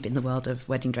very cheap in the world of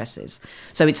wedding dresses.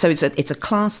 So it's a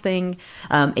class thing,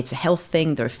 it's a health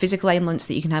thing. There are physical ailments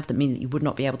that you can have that mean that you would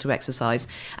not be able to exercise.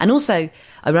 And also,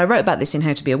 I wrote about this in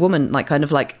How to Be a Woman, like kind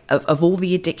of like of all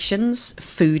the addictions,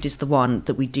 food is the one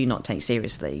that we do not take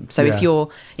seriously. So if you're,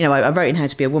 I wrote in How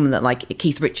to Be a Woman that like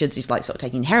Keith Richards is like sort of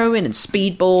taking heroin and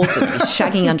speedballs and he's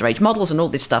shagging underage models and all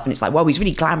this stuff, and it's like, well, he's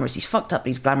really glamorous, he's fucked up, but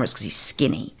he's glamorous because he's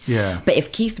skinny. But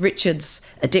if Keith Richards'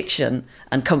 addiction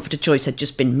and comfort of choice had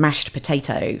just been mashed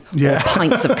potato or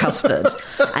pints of custard,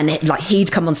 and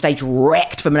he'd come on stage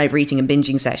wrecked from an overeating and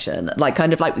binging session, like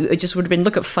kind of like it just would have been,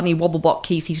 look at funny wobblebot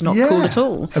Keith, he's not cool at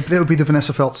all. There would be the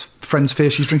Vanessa Feltz friends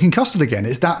fear she's drinking custard again.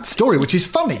 It's that story, which is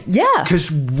funny. Because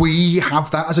we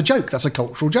have that as a joke. That's a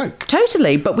cultural joke.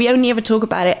 Totally. But we only ever talk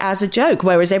about it as a joke,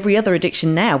 whereas every other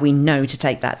addiction now, we know to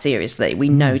take that seriously. We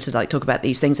know to talk about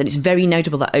these things. And it's very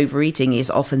notable that overeating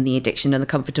is often the addiction and the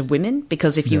comfort of women,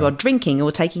 because if you are drinking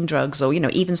or taking drugs or,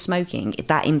 even smoking,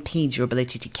 that impedes your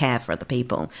ability to care for other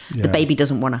people. The baby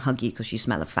doesn't want to hug you because you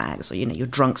smell of fags, or, you're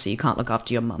drunk so you can't look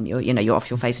after your mum. You're off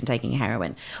your face and taking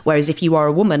heroin. Whereas if you are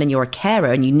a woman and you're a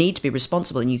carer and you need to be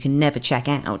responsible and you can never check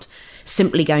out,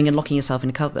 simply going and locking yourself in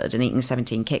a cupboard and eating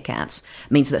 17 Kit Kats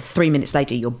means that 3 minutes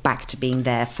later you're back to being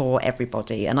there for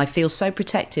everybody. And I feel so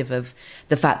protective of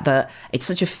the fact that it's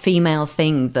such a female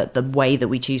thing, that the way that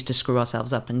we choose to screw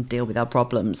ourselves up and deal with our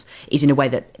problems is in a way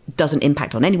that doesn't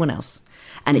impact on anyone else,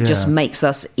 and it just makes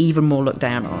us even more looked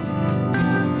down on.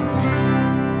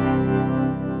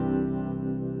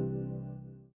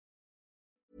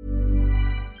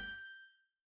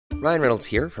 Ryan Reynolds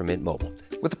here from Mint Mobile.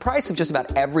 With the price of just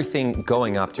about everything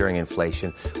going up during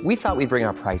inflation, we thought we'd bring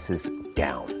our prices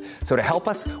down. So to help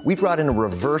us, we brought in a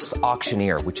reverse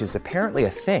auctioneer, which is apparently a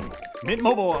thing. Mint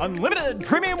Mobile Unlimited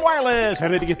Premium Wireless. How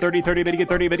to get 30, 30, bit to get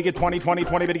 30, bit to get 20, 20,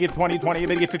 20, bit to get 20, 20,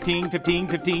 bit to get 15, 15,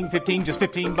 15, 15, just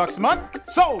 $15 a month?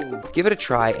 Sold! Give it a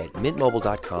try at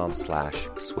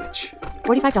mintmobile.com/switch.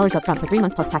 $45 up front for 3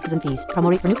 months plus taxes and fees.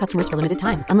 Promo rate for new customers for limited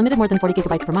time. Unlimited more than 40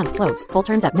 gigabytes per month. Slows full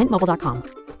terms at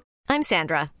mintmobile.com. I'm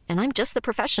Sandra, and I'm just the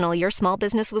professional your small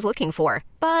business was looking for.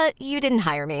 But you didn't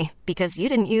hire me because you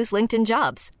didn't use LinkedIn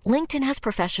Jobs. LinkedIn has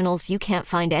professionals you can't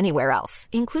find anywhere else,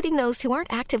 including those who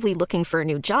aren't actively looking for a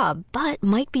new job, but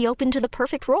might be open to the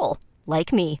perfect role,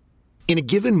 like me. In a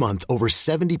given month, over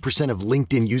 70% of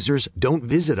LinkedIn users don't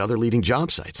visit other leading job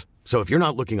sites. So if you're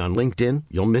not looking on LinkedIn,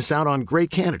 you'll miss out on great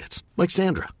candidates like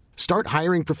Sandra. Start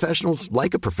hiring professionals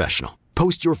like a professional.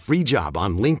 Post your free job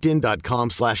on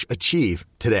linkedin.com/achieve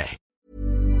today.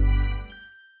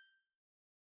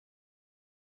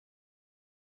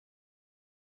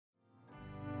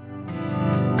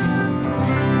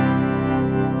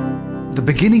 The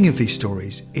beginning of these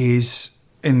stories is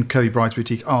in Curvy Brides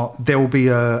Boutique. There will be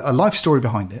a life story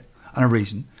behind it and a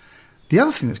reason. The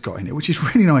other thing that's got in it, which is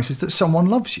really nice, is that someone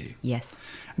loves you. Yes.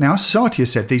 Now, society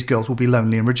has said these girls will be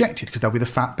lonely and rejected because they'll be the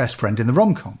fat best friend in the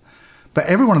rom-com. But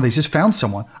every one of these has found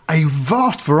someone, a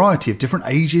vast variety of different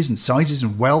ages and sizes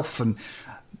and wealth. And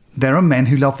there are men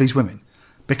who love these women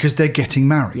because they're getting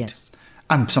married. Yes.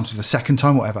 And sometimes the second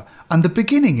time, whatever. And the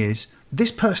beginning is,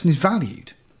 this person is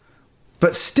valued.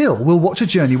 But still, we'll watch a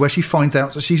journey where she finds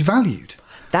out that she's valued.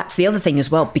 That's the other thing as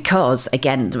well, because,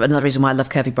 again, another reason why I love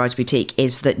Curvy Brides Boutique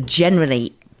is that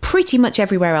generally, pretty much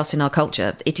everywhere else in our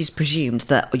culture, it is presumed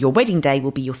that your wedding day will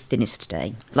be your thinnest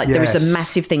day. Like, there is a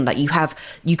massive thing. Like,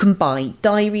 you can buy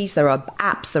diaries, there are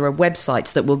apps, there are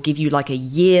websites that will give you like a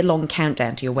year-long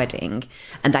countdown to your wedding,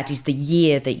 and that is the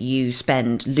year that you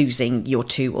spend losing your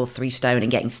 2 or 3 stone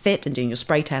and getting fit and doing your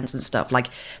spray tans and stuff. Like,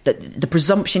 the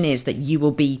presumption is that you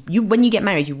will be, when you get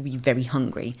married, you will be very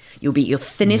hungry. You'll be at your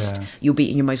thinnest, you'll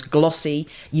be in your most glossy,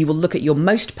 you will look at your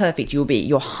most perfect, you'll be at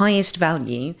your highest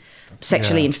value,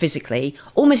 sexually and physically,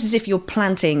 almost as if you're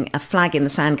planting a flag in the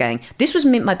sand going, this was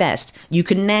my best. You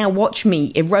can now watch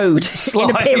me erode in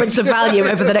appearance of value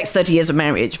over the next 30 years of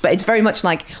marriage. But it's very much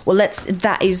like, well, that's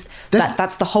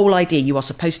the whole idea. You are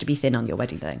supposed to be thin on your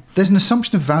wedding day. There's an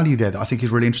assumption of value there that I think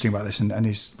is really interesting about this, and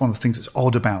is one of the things that's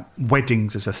odd about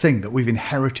weddings as a thing that we've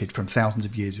inherited from thousands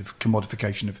of years of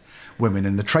commodification of women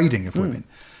and the trading of women,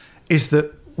 is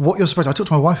that what you're supposed to... I talked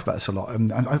to my wife about this a lot,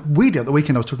 and weirdly at the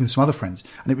weekend I was talking to some other friends,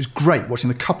 and it was great watching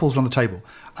the couples around the table.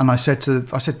 And I said,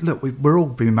 look, we're all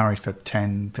been married for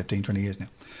 10, 15, 20 years now.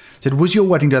 I said, was your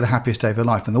wedding day the happiest day of your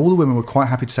life? And all the women were quite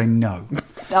happy to say no.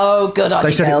 Oh, good idea.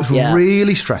 They said it was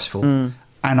really stressful. And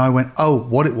I went,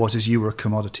 what it was is you were a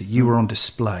commodity. You were on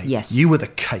display. Yes. You were the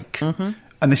cake.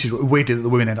 And this is what we did, that the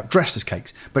women end up dressed as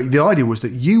cakes. But the idea was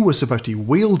that you were supposed to be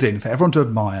wheeled in for everyone to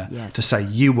admire, to say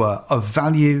you were of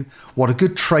value, what a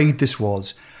good trade this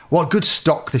was, what good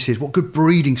stock this is, what good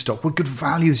breeding stock, what good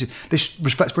value this is, this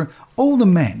respect for all the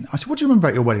men. I said, what do you remember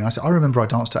about your wedding? I said, I remember I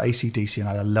danced to AC/DC and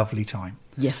I had a lovely time.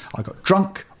 Yes. I got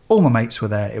drunk, all my mates were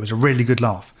there, it was a really good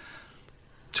laugh.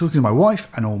 Talking to my wife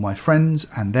and all my friends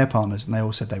and their partners, and they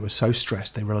all said they were so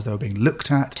stressed, they realised they were being looked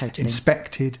at,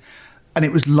 inspected. And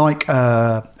it was like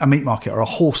a meat market or a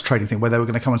horse trading thing where they were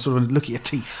going to come and sort of look at your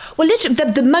teeth. Well, literally,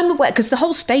 the moment where... Because the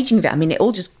whole staging of it, I mean, it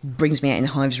all just brings me out in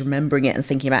hives remembering it and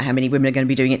thinking about how many women are going to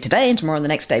be doing it today and tomorrow and the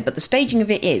next day. But the staging of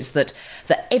it is that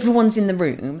everyone's in the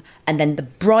room and then the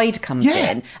bride comes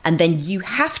in and then you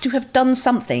have to have done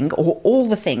something or all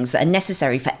the things that are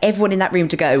necessary for everyone in that room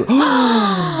to go,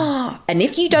 and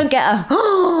if you don't get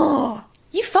a...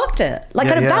 You fucked it. Like,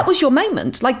 that was your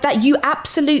moment. Like, that you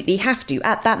absolutely have to,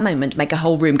 at that moment, make a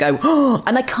whole room go,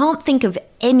 and I can't think of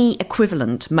any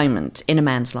equivalent moment in a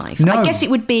man's life. No. I guess it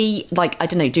would be, like, I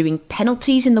don't know, doing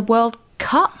penalties in the World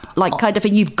Cup, like, kind of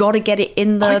thing. You've got to get it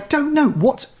in the... I don't know.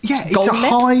 It's a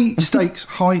high-stakes,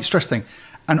 high-stress thing.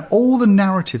 And all the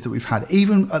narrative that we've had,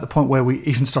 even at the point where we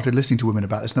even started listening to women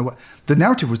about this, the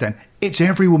narrative was then, it's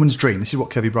every woman's dream. This is what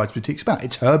Curvy Brides Boutique's about.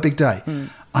 It's her big day. And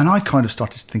I kind of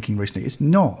started thinking recently, it's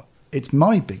not. It's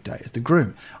my big day. It's the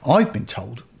groom. I've been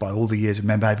told by all the years of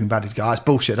men behaving badly to go, it's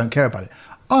bullshit, I don't care about it.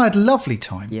 I had a lovely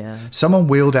time. Yeah. Someone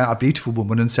wheeled out a beautiful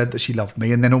woman and said that she loved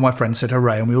me, and then all my friends said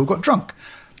hooray, and we all got drunk.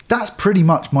 That's pretty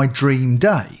much my dream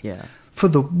day. Yeah. For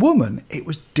the woman, it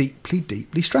was deeply,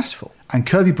 deeply stressful. And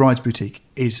Curvy Brides Boutique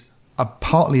is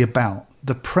partly about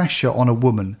the pressure on a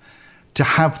woman to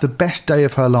have the best day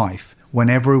of her life when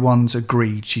everyone's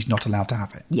agreed she's not allowed to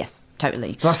have it. Yes,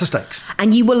 totally. So that's the stakes.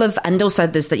 And you will have, and also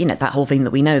there's that whole thing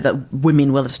that we know that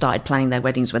women will have started planning their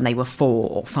weddings when they were 4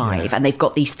 or 5, and they've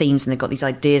got these themes and they've got these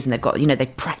ideas and they've got,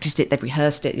 they've practiced it, they've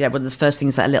rehearsed it. One of the first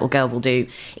things that a little girl will do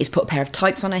is put a pair of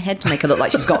tights on her head to make her look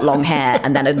like she's got long hair,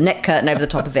 and then a neck curtain over the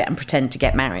top of it, and pretend to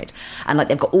get married. And like,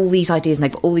 they've got all these ideas and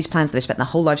they've got all these plans, they've spent their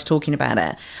whole lives talking about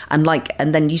it. And like,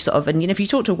 and then you sort of, and if you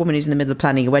talk to a woman who's in the middle of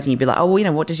planning a wedding, you'd be like, oh,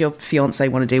 well, what does your fiance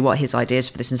want to do? What are his ideas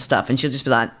for this and stuff? And she'll just be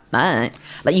like, nah.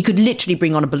 Like, you could literally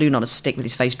bring on a balloon on a stick with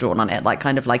his face drawn on it, like,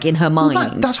 kind of like in her mind.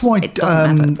 Well, that's why,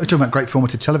 talking about great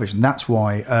formative television, that's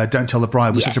why Don't Tell the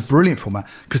Bride was such a brilliant format,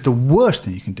 because the worst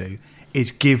thing you can do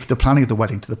is give the planning of the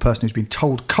wedding to the person who's been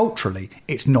told culturally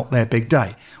it's not their big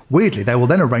day. Weirdly, they will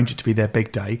then arrange it to be their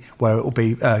big day, where it will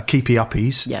be keepy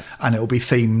uppies, and it will be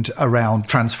themed around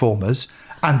Transformers,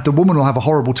 and the woman will have a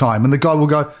horrible time, and the guy will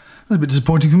go, that's a bit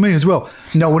disappointing for me as well.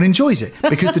 No one enjoys it,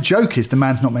 because the joke is the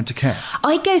man's not meant to care.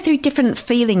 I go through different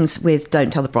feelings with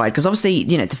Don't Tell the Bride, because obviously,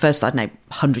 the first,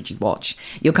 100 you watch,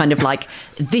 you're kind of like,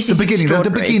 this is extraordinary.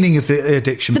 The beginning of the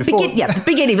addiction. The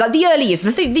beginning, like the early years,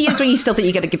 the years where you still think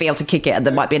you're going to be able to kick it, and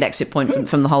there might be an exit point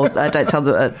from the whole Don't Tell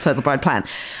the Bride plan.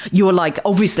 You're like,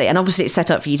 obviously it's set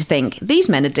up for you to think, these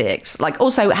men are dicks. Like,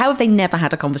 also, how have they never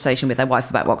had a conversation with their wife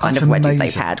about what kind of wedding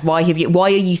they've had? Why are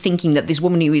you thinking that this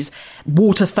woman who is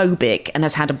water phobic phobic and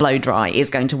has had a blow dry is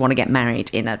going to want to get married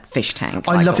in a fish tank.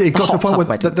 I loved it. It got to a point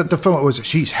where the film was,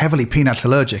 she's heavily peanut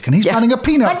allergic and he's planning a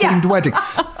peanut-themed wedding.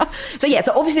 So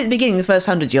obviously at the beginning, the first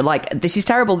 100, you're like, this is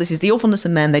terrible. This is the awfulness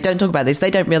of men. They don't talk about this.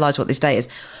 They don't realise what this day is.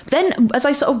 Then as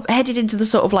I sort of headed into the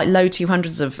sort of like low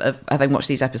 200s of having watched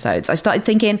these episodes, I started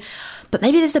thinking, but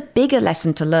maybe there's a bigger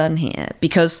lesson to learn here,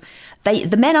 because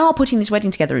the men are putting this wedding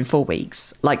together in 4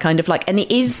 weeks, and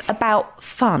it is about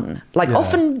fun.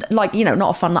 Often, not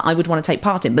a fun that I would want to take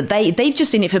part in, but they've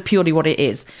just seen it for purely what it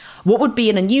is. What would be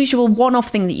an unusual one-off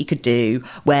thing that you could do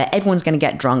where everyone's going to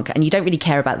get drunk and you don't really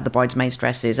care about the bridesmaids'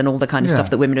 dresses and all the kind of stuff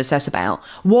that women obsess about?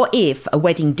 What if a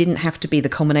wedding didn't have to be the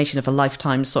culmination of a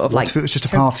lifetime sort of what if it was just a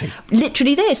party?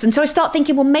 Literally this. And so I start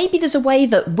thinking, well, maybe there's a way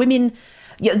that women...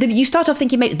 You start off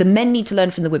thinking maybe the men need to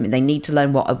learn from the women. They need to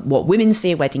learn what women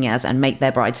see a wedding as and make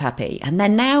their brides happy. And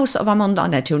then now sort of I'm on,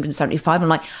 275. I'm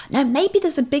like, no, maybe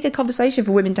there's a bigger conversation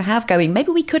for women to have going.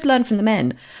 Maybe we could learn from the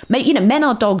men. Men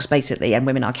are dogs basically and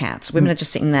women are cats. Women are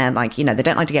just sitting there they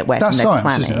don't like to get wet. That's and they're science,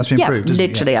 planning. isn't it? That's been proved, isn't it?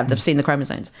 Literally, I've seen the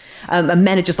chromosomes. And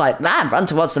men are just like, run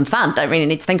towards some fun. Don't really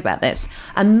need to think about this.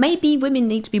 And maybe women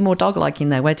need to be more dog-like in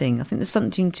their wedding. I think there's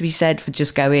something to be said for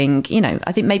just going,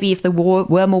 I think maybe if there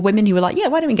were more women who were like,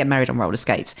 why don't we get married on roller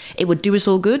skates? It would do us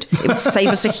all good. It would save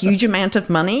us a huge amount of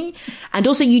money. And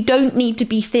also, you don't need to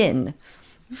be thin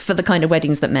for the kind of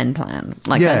weddings that men plan.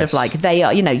 They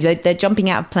are, they're jumping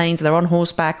out of planes, they're on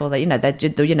horseback, or they're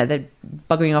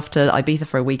buggering off to Ibiza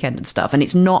for a weekend and stuff. And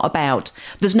it's not about,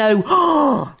 there's no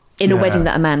in a wedding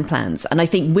that a man plans. And I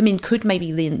think women could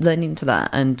maybe learn into that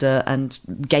and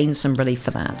gain some relief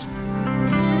for that.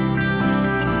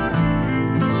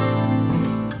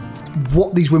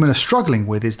 What these women are struggling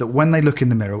with is that when they look in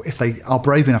the mirror, if they are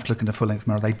brave enough to look in the full-length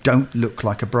mirror, they don't look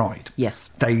like a bride. Yes.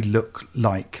 They look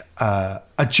like a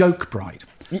joke bride.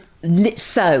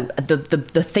 So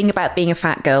the thing about being a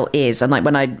fat girl is, and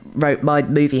when I wrote my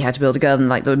movie How to Build a Girl,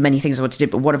 and there were many things I wanted to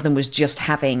do, but one of them was just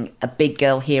having a big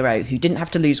girl hero who didn't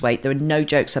have to lose weight. There were no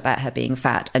jokes about her being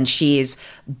fat, and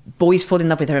boys fall in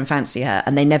love with her and fancy her,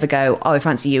 and they never go, I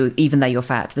fancy you even though you're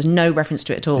fat. There's no reference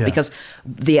to it at all, because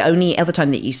the only other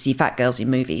time that you see fat girls in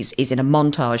movies is in a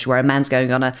montage where a man's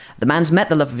going on the man's met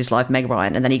the love of his life, Meg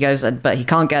Ryan, and then he goes, but he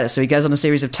can't get her, so he goes on a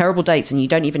series of terrible dates, and you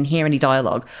don't even hear any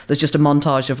dialogue. There's just a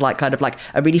montage of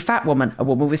a really fat woman, a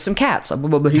woman with some cats, a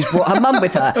woman who's brought her mum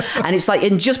with her, and it's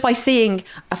and just by seeing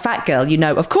a fat girl,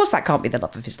 of course that can't be the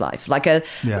love of his life. And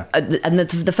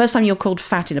the first time you're called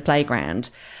fat in a playground,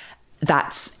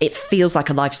 it feels like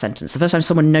a life sentence. The first time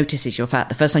someone notices you're fat,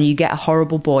 the first time you get a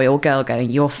horrible boy or girl going,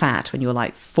 you're fat, when you're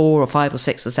 4 or 5 or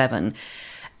 6 or 7,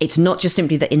 it's not just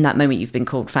simply that in that moment you've been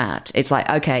called fat. It's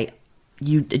okay,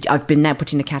 I've been now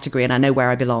put in a category and I know where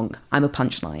I belong. I'm a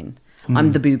punchline.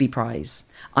 I'm the booby prize.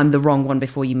 I'm the wrong one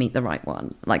before you meet the right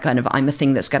one. I'm a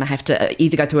thing that's going to have to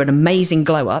either go through an amazing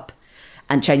glow up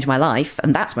and change my life,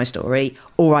 and that's my story,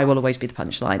 or I will always be the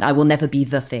punchline. I will never be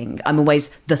the thing. I'm always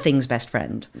the thing's best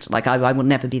friend. I will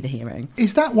never be the hero.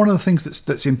 Is that one of the things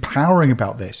that's empowering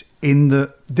about this?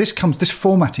 This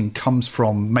formatting comes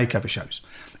from makeover shows.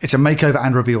 It's a makeover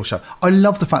and reveal show. I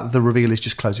love the fact that the reveal is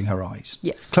just closing her eyes.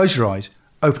 Yes. Close your eyes.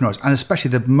 Open her eyes, and especially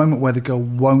the moment where the girl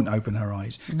won't open her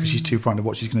eyes because she's too frightened of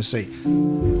what she's going to see.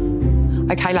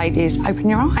 OK, ladies, open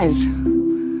your eyes.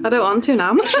 I don't want to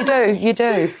now. Yes, you do. You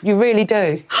do. You really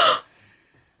do.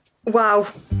 Wow.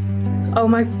 Oh,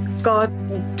 my God.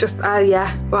 Just,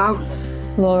 wow.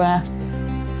 Laura.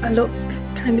 I look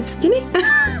kind of skinny.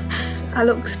 I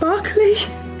look sparkly.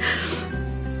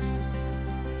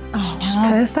 Oh, just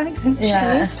perfect, isn't she?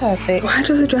 Yeah, it's perfect. Why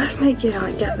does a dress make you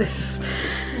get this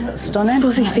stunning,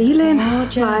 fuzzy feeling?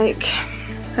 Gorgeous.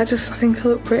 I think I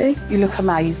look pretty. You look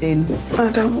amazing. I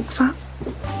don't look fat.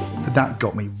 That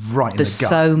got me right in the gut. There's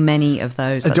so many of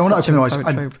those. I don't want to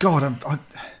open their eyes. God,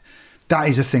 that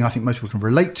is a thing I think most people can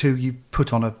relate to. You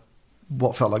put on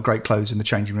what felt like great clothes in the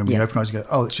changing room. Yes. You open your eyes and go,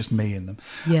 oh, it's just me in them.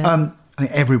 Yeah. I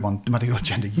think everyone, no matter your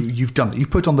gender, you've done that. You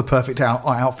put on the perfect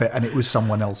outfit and it was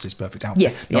someone else's perfect outfit.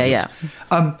 Yes, yeah.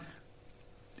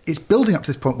 It's building up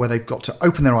to this point where they've got to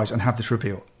open their eyes and have this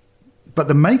reveal. But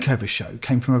the makeover show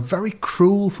came from a very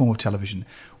cruel form of television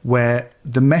where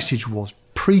the message was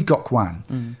pre-Gok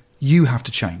Wan, you have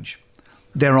to change.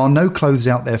 There are no clothes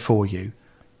out there for you.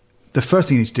 The first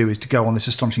thing you need to do is to go on this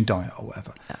astonishing diet or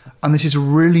whatever. Yeah. And this is a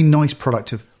really nice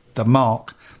product of the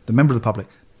mark, the member of the public,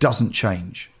 doesn't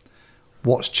change.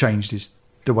 What's changed is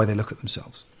the way they look at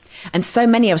themselves. And so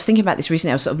many, I was thinking about this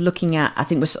recently, I was sort of looking at, I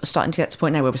think we're sort of starting to get to the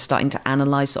point now where we're starting to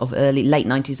analyse sort of late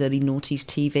 90s, early noughties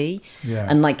TV. Yeah.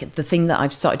 And like the thing that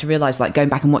I've started to realise, like going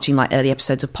back and watching like early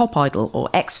episodes of Pop Idol or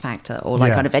X Factor or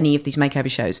like kind of any of these makeover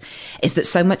shows, is that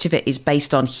so much of it is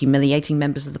based on humiliating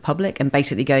members of the public and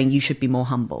basically going, you should be more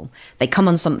humble. They come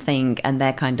on something and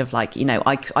they're kind of like, you know,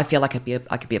 I feel like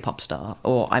I could be a pop star,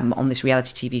 or I'm on this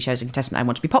reality TV show as a contestant, I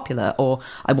want to be popular, or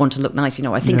I want to look nice, you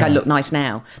know, I think I look nice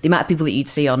now. The amount of people that you'd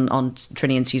see on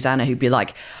Trini and Susanna who'd be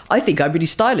like, I think I'm really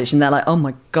stylish, and they're like, oh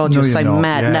my god, you're so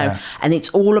mad. No, and it's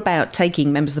all about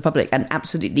taking members of the public and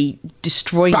absolutely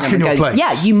destroying them and going,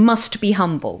 yeah, you must be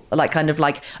humble, like kind of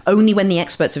like only when the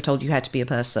experts have told you how to be a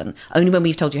person, only when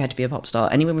we've told you how to be a pop star,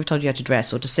 only when we've told you how to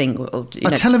dress or to sing or you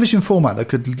know. Television format that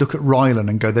could look at Rylan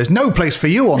and go, there's no place for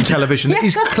you on television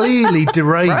is clearly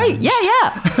deranged. Right,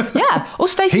 yeah. Or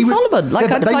Stacey Sullivan. Like,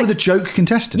 they were the joke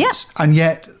contestants, and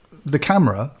yet the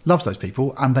camera loves those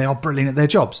people and they are brilliant at their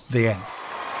jobs. The end.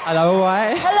 Hello, all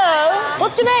right? Hello.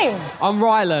 What's your name? I'm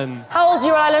Rylan. How old are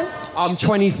you, Rylan? I'm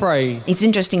 23. It's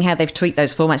interesting how they've tweaked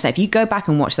those formats. Now, if you go back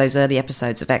and watch those early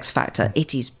episodes of X Factor,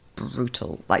 it is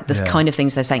brutal, like the kind of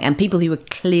things they're saying, and people who are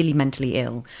clearly mentally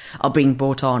ill are being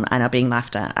brought on and are being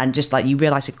laughed at, and just like you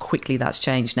realise how quickly that's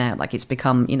changed now. Like it's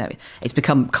become, you know, it's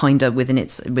become kind of within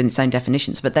its own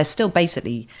definitions, but they're still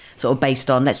basically sort of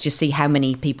based on, let's just see how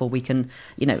many people we can,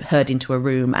 you know, herd into a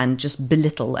room and just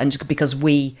belittle, and just because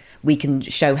we can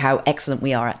show how excellent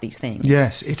we are at these things.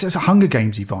 Yes, it's a Hunger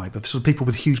Gamesy vibe of sort of people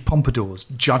with huge pompadours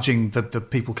judging the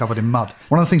people covered in mud.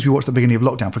 One of the things we watched at the beginning of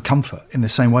lockdown for comfort in the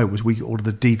same way was we ordered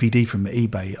the DVD from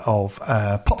eBay of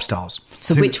Pop Stars.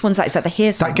 So which one's that? Is that the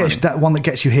hearsay? That one that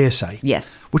gets you hearsay.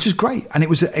 Yes. Which is great. And it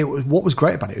was what was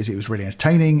great about it is it was really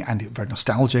entertaining and very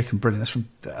nostalgic and brilliant. That's from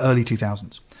the early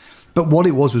 2000s. But what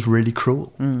it was really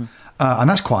cruel. And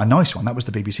that's quite a nice one. That was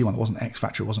the BBC one. That wasn't X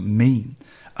Factor. It wasn't mean.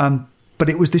 But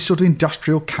it was this sort of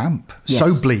industrial camp,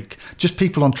 so bleak. Just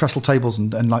people on trestle tables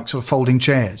and like sort of folding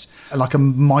chairs, like a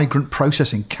migrant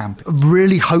processing camp.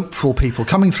 Really hopeful people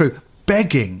coming through,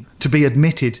 begging to be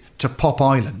admitted to Pop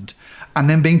Island, and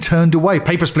then being turned away.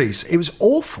 Papers, please. It was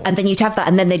awful. And then you'd have that,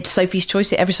 and then they'd Sophie's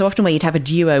Choice it every so often, where you'd have a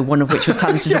duo, one of which was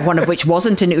talented, one of which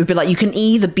wasn't, and it would be like, you can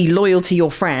either be loyal to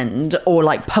your friend or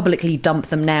like publicly dump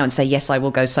them now and say, yes, I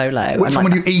will go solo. Which one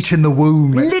will you eat in the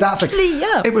womb? It's that thing.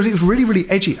 Yeah. It was really, really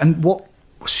edgy. And what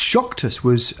shocked us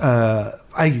was,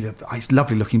 it's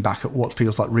lovely looking back at what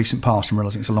feels like recent past and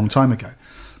realising it's a long time ago.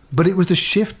 But it was the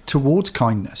shift towards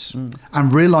kindness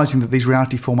and realising that these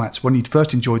reality formats, when you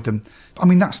first enjoyed them, I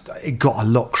mean, it got a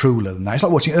lot crueler than that. It's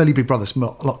like watching early Big Brother, a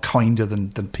lot kinder than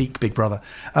peak Big Brother.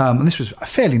 And this was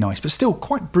fairly nice, but still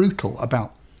quite brutal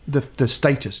about the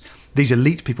status. These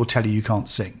elite people tell you can't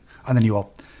sing, and then you are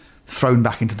thrown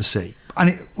back into the sea. And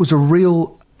it was a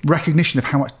real recognition of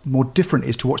how much more different it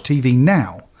is to watch TV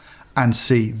now and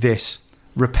see this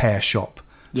repair shop,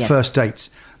 first dates,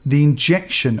 the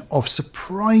injection of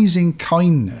surprising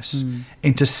kindness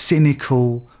into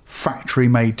cynical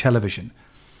factory-made television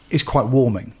is quite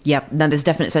warming. Yeah, no, there's a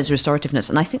definite sense of restorativeness.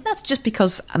 And I think that's just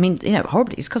because, I mean, you know,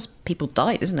 horribly, it's because people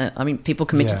died, isn't it? I mean, people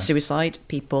committed suicide,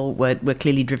 people were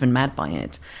clearly driven mad by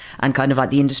it. And kind of like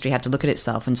the industry had to look at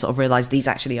itself and sort of realise these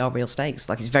actually are real stakes.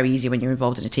 Like, it's very easy when you're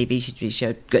involved in a TV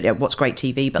show, what's great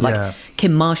TV? But like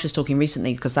Kim Marsh was talking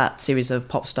recently, because that series of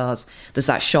Pop Stars, there's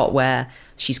that shot where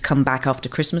she's come back after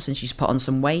Christmas and she's put on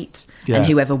some weight. And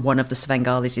whoever one of the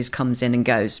Svengalis is comes in and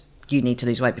goes, you need to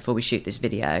lose weight before we shoot this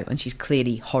video, and she's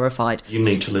clearly horrified. You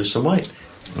need to lose some weight.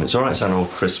 And it's all right saying,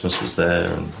 Christmas was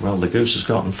there, and, well, the goose has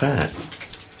gotten fat.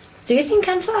 Do you think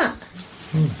I'm fat?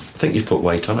 I think you've put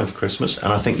weight on over Christmas,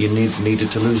 and I think you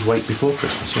needed to lose weight before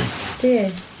Christmas, Do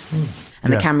you?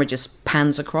 And the camera just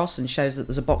pans across and shows that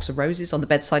there's a box of roses on the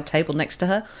bedside table next to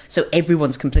her. So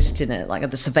everyone's complicit in it. Like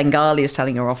the Svengali is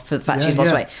telling her off for the fact she's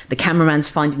lost weight. The cameraman's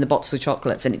finding the box of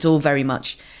chocolates, and it's all very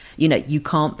much, you know, you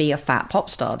can't be a fat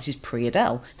pop star. This is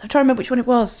pre-Adele. So I'm trying to remember which one it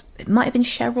was. It might have been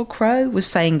Sheryl Crow was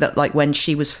saying that, like, when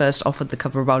she was first offered the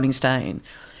cover of Rolling Stone,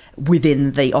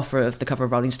 within the offer of the cover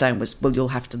of Rolling Stone was, well, you'll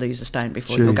have to lose a stone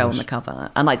before you'll go on the cover.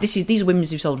 And like, these are women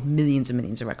who've sold millions and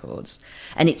millions of records.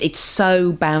 And it's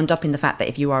so bound up in the fact that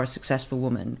if you are a successful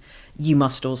woman, you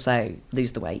must also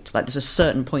lose the weight. Like, there's a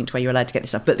certain point where you're allowed to get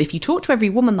this stuff. But if you talk to every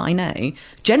woman that I know,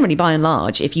 generally, by and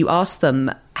large, if you ask them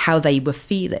how they were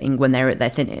feeling when they're at their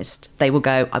thinnest, they will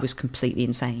go, I was completely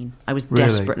insane. I was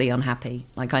desperately unhappy.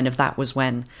 Like, kind of, that was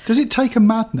when. Does it take a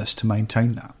madness to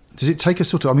maintain that? Does it take a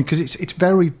sort of, I mean, because it's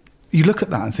very, you look at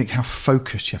that and think how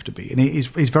focused you have to be. And it's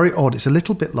very odd. It's a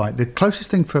little bit like, the closest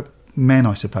thing for men,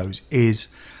 I suppose, is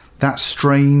that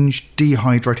strange,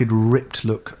 dehydrated, ripped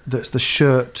look that's the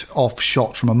shirt-off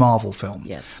shot from a Marvel film.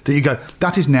 Yes. That you go,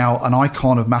 that is now an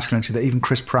icon of masculinity that even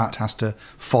Chris Pratt has to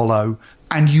follow.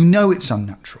 And you know it's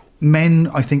unnatural. Men,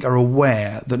 I think, are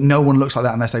aware that no one looks like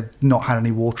that unless they've not had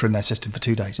any water in their system for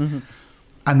 2 days. Mm-hmm.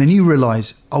 And then you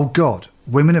realise, oh God,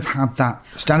 women have had that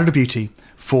standard of beauty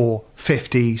for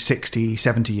 50, 60,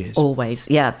 70 years. Always,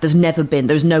 yeah. There's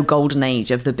no golden age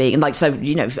of the being. And like, so,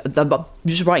 you know, I'm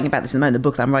just writing about this in the moment. The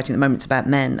book that I'm writing at the moment is about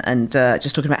men, and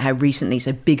just talking about how recently,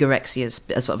 so bigorexia is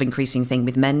a sort of increasing thing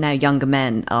with men now. Younger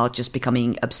men are just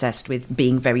becoming obsessed with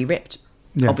being very ripped.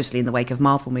 Yeah. Obviously in the wake of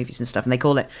Marvel movies and stuff, and they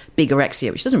call it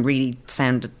bigorexia, which doesn't really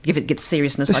give it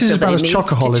seriousness. This is about as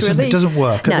chocoholism. It doesn't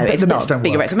work. No, it's not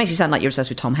bigorexia. Work. It makes you sound like you're obsessed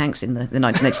with Tom Hanks in the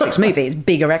 1986 movie. It's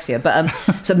bigorexia. But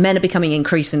so men are becoming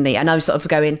increasingly, and I was sort of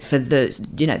going for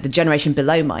the generation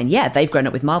below mine. Yeah, they've grown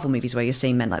up with Marvel movies where you're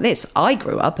seeing men like this. I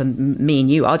grew up, and me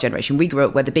and you, our generation, we grew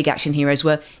up where the big action heroes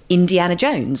were Indiana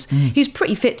Jones, who's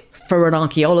pretty fit for an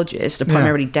archaeologist, a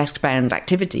primarily desk-bound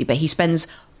activity, but he spends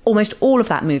almost all of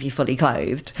that movie fully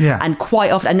clothed. Yeah. And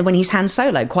quite often, and when he's Han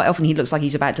Solo, quite often he looks like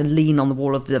he's about to lean on the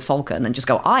wall of the Falcon and just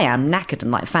go, I am knackered and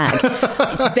like fag.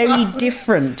 It's very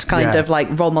different kind of like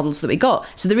role models that we got.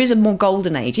 So there is a more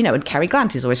golden age, you know, and Cary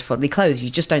Grant is always fully clothed.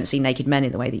 You just don't see naked men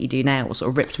in the way that you do now, or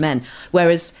sort of ripped men.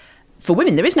 Whereas for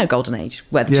women, there is no golden age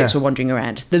where the chicks were wandering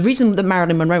around. The reason that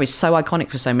Marilyn Monroe is so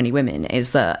iconic for so many women is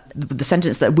that the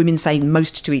sentence that women say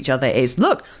most to each other is,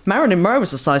 look, Marilyn Monroe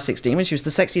was a size 16 when she was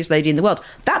the sexiest lady in the world.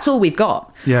 That's all we've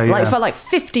got. Like, for like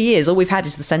 50 years, all we've had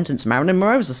is the sentence, Marilyn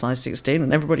Monroe was a size 16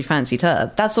 and everybody fancied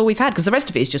her. That's all we've had, because the rest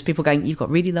of it is just people going, you've got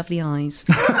really lovely eyes.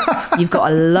 You've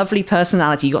got a lovely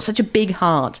personality. You've got such a big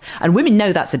heart. And women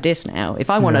know that's a diss now. If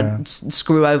I want to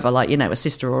screw over, like, you know, a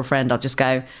sister or a friend, I'll just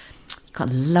go, you've got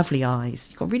lovely eyes.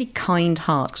 You've got a really kind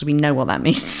heart, because we know what that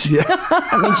means. Yeah.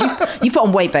 That means you've put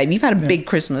on weight, babe. You've had a big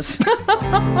Christmas.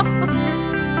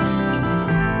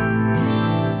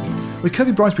 With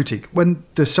Curvy Brides Boutique, when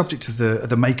the subject of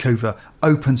the makeover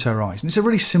opens her eyes, and it's a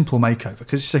really simple makeover,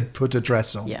 because you say put a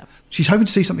dress on. Yeah. She's hoping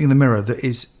to see something in the mirror that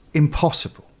is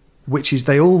impossible, which is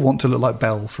they all want to look like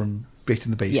Belle from Beauty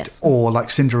and the Beast, or like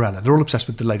Cinderella. They're all obsessed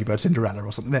with the Ladybird Cinderella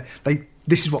or something.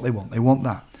 This is what they want. They want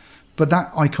that. But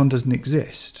that icon doesn't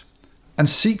exist. And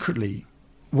secretly,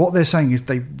 what they're saying is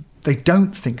they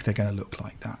don't think they're going to look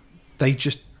like that. They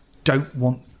just don't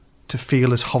want to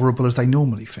feel as horrible as they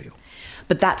normally feel.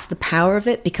 But that's the power of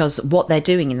it, because what they're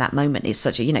doing in that moment is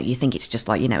such a, you know, you think it's just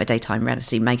like, you know, a daytime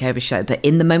reality makeover show. But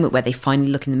in the moment where they finally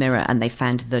look in the mirror and they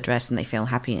found the dress and they feel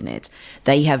happy in it,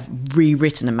 they have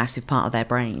rewritten a massive part of their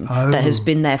brain that has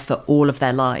been there for all of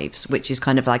their lives, which is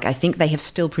kind of like, I think they have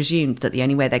still presumed that the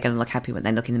only way they're going to look happy when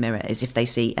they look in the mirror is if they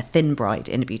see a thin bride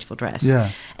in a beautiful dress.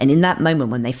 Yeah. And in that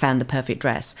moment when they found the perfect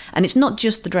dress, and it's not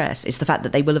just the dress, it's the fact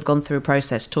that they will have gone through a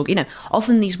process, you know,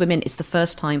 often these women, it's the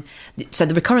first time. So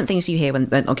the recurrent things you hear when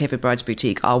on Curvy Brides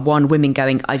Boutique are, one, women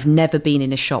going, I've never been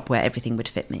in a shop where everything would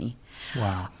fit me.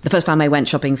 Wow. The first time I went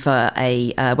shopping for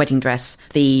a wedding dress,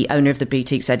 the owner of the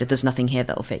boutique said, there's nothing here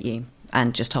that'll fit you,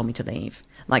 and just told me to leave.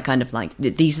 Like, kind of like,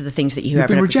 these are the things that you have.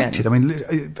 You've been rejected. I mean,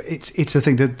 it's a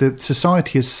thing that the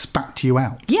society has spat you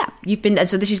out. Yeah, you've been, and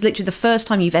so this is literally the first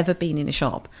time you've ever been in a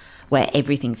shop where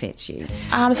everything fits you.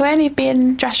 So I only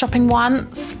been dress shopping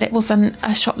once. It wasn't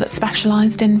a shop that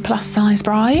specialised in plus size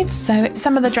brides, so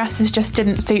some of the dresses just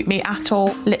didn't suit me at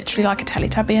all. Literally like a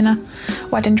Teletubby in a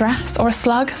wedding dress, or a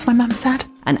slug, as my mum said.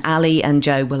 And Ali and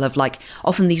Joe will have, like,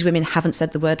 often these women haven't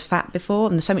said the word fat before,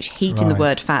 and there's so much heat in the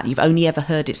word fat, you've only ever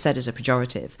heard it said as a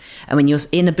pejorative. And when you're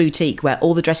in a boutique where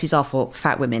all the dresses are for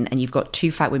fat women, and you've got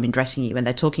two fat women dressing you, and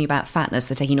they're talking about fatness,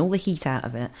 they're taking all the heat out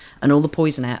of it and all the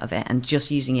poison out of it and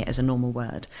just using it as a normal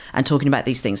word and talking about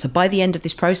these things. So by the end of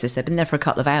this process, they've been there for a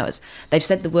couple of hours, they've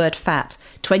said the word fat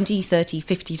 20, 30,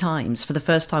 50 times for the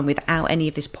first time without any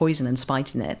of this poison and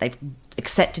spite in it. They've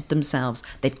accepted themselves,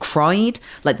 they've cried,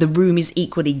 like the room is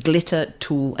equally glitter,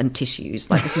 tulle and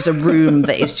tissues. Like, this is a room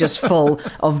that is just full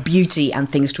of beauty and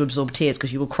things to absorb tears,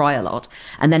 because you will cry a lot.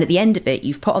 And then at the end of it,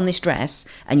 you've put on this dress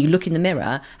and you look in the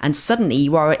mirror, and suddenly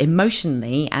you are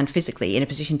emotionally and physically in a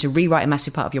position to rewrite a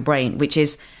massive part of your brain, which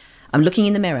is, I'm looking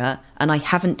in the mirror and I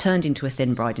haven't turned into a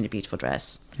thin bride in a beautiful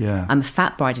dress. Yeah. I'm a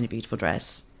fat bride in a beautiful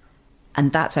dress.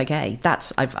 And that's okay.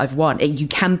 I've won. You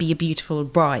can be a beautiful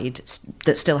bride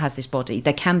that still has this body.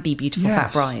 There can be beautiful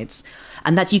fat brides,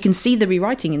 and that you can see the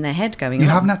rewriting in their head going on. You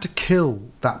haven't had to kill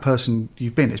that person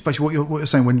you've been. Especially what you're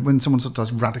saying when someone sort of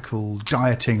does radical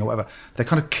dieting or whatever, they're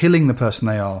kind of killing the person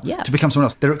they are to become someone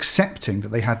else. They're accepting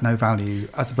that they had no value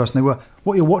as the person they were.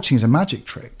 What you're watching is a magic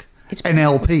trick. It's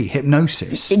NLP,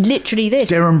 hypnosis. Literally this.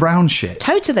 Derren Brown shit.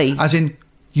 Totally. As in,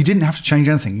 You didn't have to change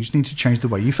anything. You just needed to change the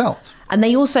way you felt. And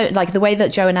they also, like the way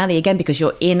that Joe and Ali, again, because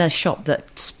you're in a shop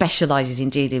that specialises in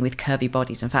dealing with curvy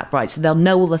bodies and fat brides, so they'll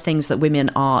know all the things that women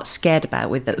are scared about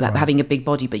with having a big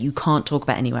body, but you can't talk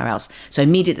about anywhere else. So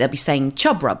immediately they'll be saying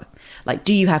chub rub. Like,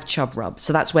 do you have chub rub?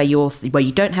 So that's where where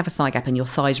you don't have a thigh gap and your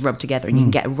thighs rub together and you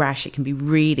can get a rash. It can be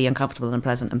really uncomfortable and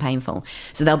unpleasant and painful.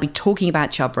 So they'll be talking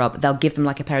about chub rub. They'll give them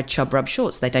like a pair of chub rub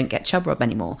shorts. They don't get chub rub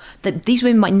anymore. These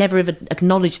women might never even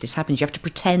acknowledge this happens. You have to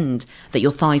pretend that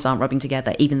your thighs aren't rubbing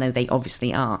together, even though they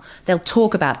obviously are. They'll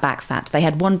talk about back fat. They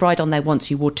had one bride on there once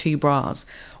who wore 2 bras.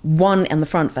 One in the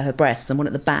front for her breasts and one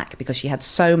at the back because she had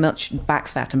so much back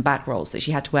fat and back rolls that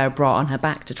she had to wear a bra on her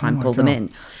back to try and pull them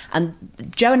in. And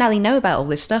Joe and Ali know about all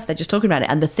this stuff. They're just talking about it.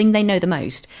 And the thing they know the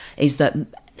most is that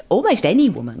almost any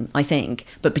woman, I think,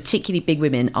 but particularly big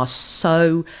women, are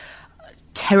so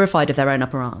terrified of their own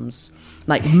upper arms.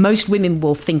 Like, most women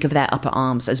will think of their upper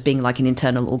arms as being like an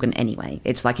internal organ anyway.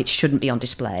 It's like it shouldn't be on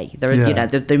display. There are,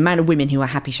 the amount of women who are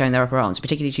happy showing their upper arms,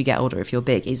 particularly as you get older, if you're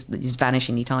big, is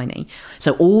vanishingly tiny.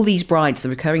 So all these brides, the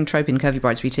recurring trope in Curvy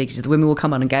Brides boutiques is the women will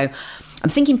come on and go, I'm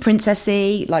thinking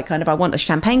princessy, like kind of I want a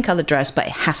champagne-coloured dress, but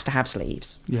it has to have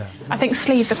sleeves. Yeah. I think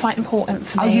sleeves are quite important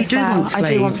for me you as do well. want I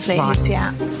do want sleeves, right.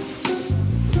 yeah.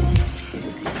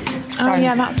 So, oh,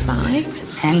 yeah, that's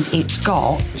nice. And it's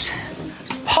got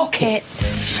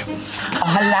pockets.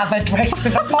 I love a dress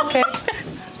with a pocket.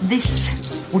 This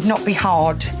would not be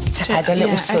hard to add a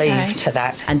little sleeve to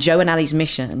that. And Joe and Ali's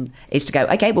mission is to go,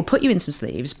 okay, we'll put you in some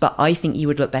sleeves, but I think you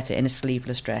would look better in a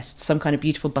sleeveless dress. Some kind of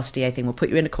beautiful bustier thing. We'll put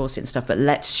you in a corset and stuff, but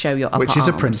let's show your upper Which is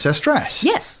arms. a princess dress.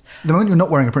 Yes. The moment you're not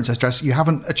wearing a princess dress, you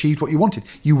haven't achieved what you wanted.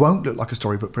 You won't look like a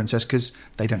storybook princess because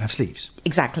they don't have sleeves.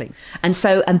 Exactly.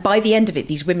 And by the end of it,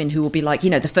 these women who will be like,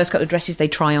 the first couple of dresses they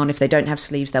try on, if they don't have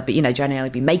sleeves, they'll be, Joe and Ali will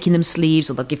be making them sleeves,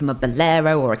 or they'll give them a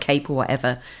bolero or a cape or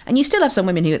whatever. And you still have some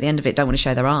women who at the end of it don't want to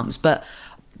show their arms, but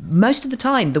most of the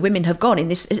time the women have gone in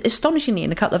this, astonishingly,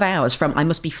 in a couple of hours, from I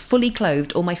must be fully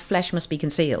clothed, all my flesh must be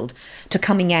concealed, to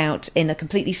coming out in a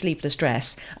completely sleeveless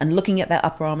dress and looking at their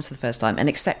upper arms for the first time and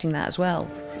accepting that as well.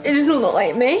 It doesn't look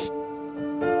like me.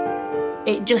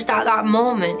 It just, at that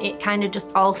moment, it kind of just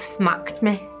all smacked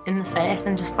me in the face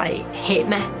and just like hit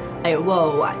me. Like,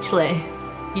 whoa, actually,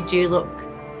 you do look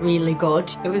really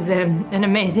good. It was an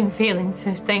amazing feeling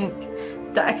to think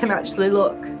that I can actually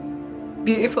look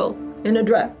beautiful in a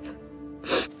dress.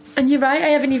 And you're right, I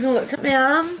haven't even looked at my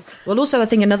arms. Well, also, I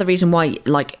think another reason why,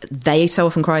 they so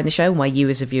often cry in the show, and why you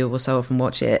as a viewer will so often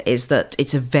watch it, is that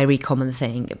it's a very common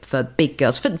thing for big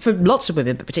girls, for lots of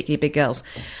women, but particularly big girls,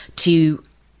 to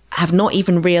have not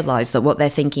even realised that what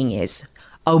they're thinking is,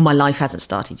 oh, my life hasn't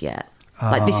started yet.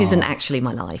 Like, this isn't actually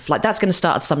my life. Like, that's going to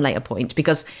start at some later point,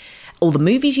 because all the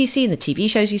movies you see and the TV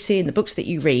shows you see and the books that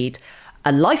you read,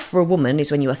 a life for a woman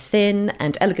is when you are thin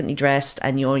and elegantly dressed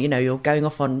and you're going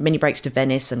off on mini breaks to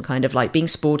Venice and kind of like being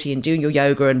sporty and doing your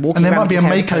yoga and walking around. And there might with be a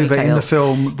your hair makeover in ponytail. the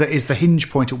film that is the hinge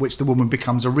point at which the woman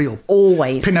becomes a real,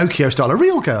 always Pinocchio style, a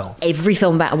real girl. Every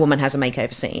film about a woman has a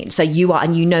makeover scene. So you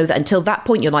know that until that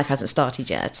point your life hasn't started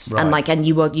yet. Right. And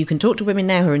you can talk to women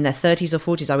now who are in their 30s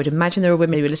or 40s. I would imagine there are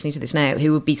women who are listening to this now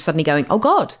who would be suddenly going, oh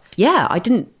God, yeah, I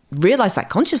didn't realise that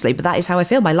consciously, but that is how I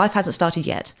feel. My life hasn't started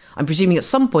yet. I'm presuming at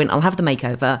some point I'll have the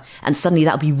makeover and suddenly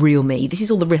that'll be real me. This is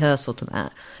all the rehearsal to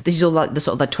that. This is all like the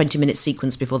sort of the 20-minute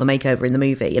sequence before the makeover in the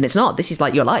movie. And it's not. This is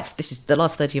like your life. This is the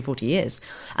last 30 or 40 years.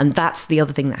 And that's the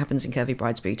other thing that happens in Curvy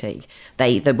Brides Boutique.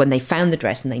 When they found the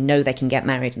dress and they know they can get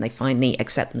married and they finally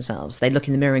accept themselves, they look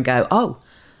in the mirror and go, oh,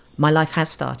 my life has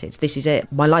started. This is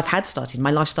it. My life had started. My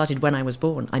life started when I was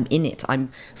born. I'm in it. I'm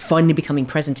finally becoming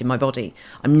present in my body.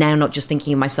 I'm now not just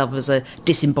thinking of myself as a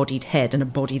disembodied head and a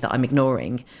body that I'm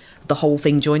ignoring. The whole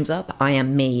thing joins up. I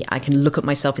am me. I can look at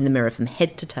myself in the mirror from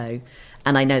head to toe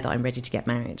and I know that I'm ready to get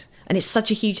married. And it's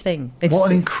such a huge thing. What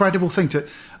an incredible thing to...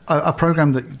 A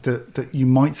programme that you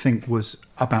might think was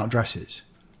about dresses,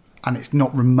 and it's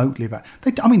not remotely about...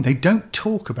 They don't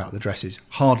talk about the dresses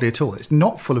hardly at all. It's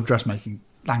not full of dressmaking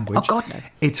language. Oh God, no.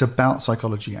 It's about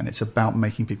psychology and it's about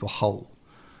making people whole,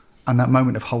 and that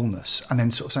moment of wholeness, and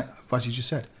then sort of saying, as you just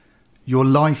said, your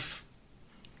life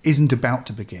isn't about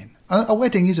to begin. A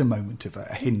wedding is a moment of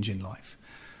a hinge in life.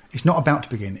 It's not about to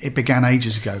begin. It began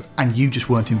ages ago and you just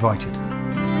weren't invited.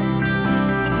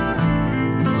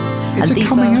 It's a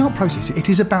coming out process. It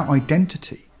is about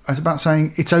identity. It's about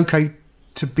saying it's okay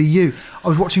to be you. I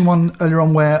was watching one earlier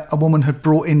on where a woman had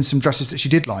brought in some dresses that she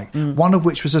did like, one of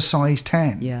which was a size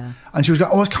 10. Yeah. And she was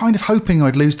like, I was kind of hoping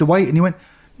I'd lose the weight. And you went,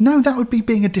 no, that would be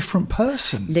being a different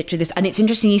person. Literally this. And it's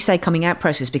interesting you say coming out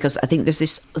process, because I think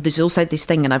there's also this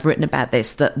thing, and I've written about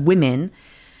this, that women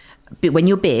but when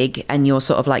you're big and you're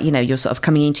sort of like, you're sort of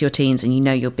coming into your teens and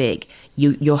you're big,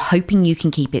 you're hoping you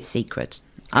can keep it secret.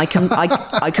 I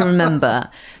can remember.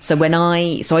 So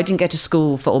I didn't go to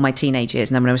school for all my teenage years,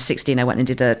 and then when I was 16, I went and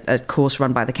did a course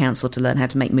run by the council to learn how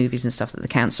to make movies and stuff that the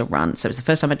council run. So it was the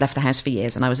first time I'd left the house for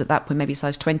years, and I was at that point maybe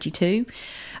size 22.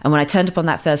 And when I turned up on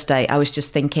that first day, I was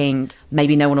just thinking,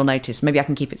 maybe no one will notice. Maybe I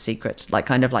can keep it secret. I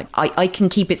can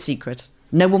keep it secret.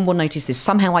 No one will notice this.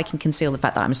 Somehow I can conceal the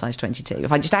fact that I'm a size 22.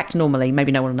 If I just act normally,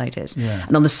 maybe no one will notice. Yeah.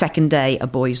 And on the second day, a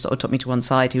boy sort of took me to one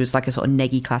side who was like a sort of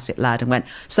neggy classic lad and went,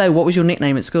 "So, what was your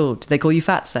nickname at school? Did they call you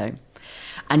Fatso?"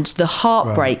 And the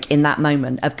heartbreak in that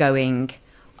moment of going,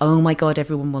 oh my God,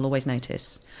 everyone will always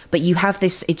notice. But you have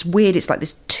this, it's weird, it's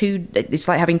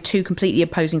like having two completely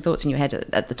opposing thoughts in your head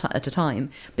at a time,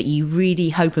 but you really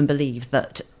hope and believe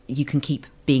that you can keep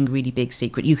being really big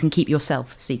secret. You can keep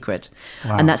yourself secret.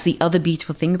 Wow. And that's the other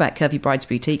beautiful thing about Curvy Brides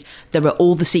Boutique. There are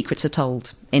all the secrets are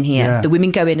told in here. Yeah. The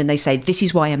women go in and they say, this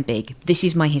is why I'm big. This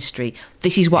is my history.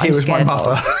 This is what I'm scared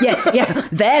of. Yes, yeah.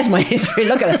 There's my history.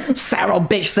 Look at a sour old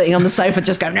bitch sitting on the sofa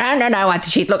just going, no.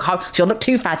 She'll look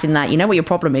too fat in that. You know what your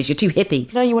problem is? You're too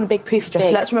hippie. No, you want a big poofy dress.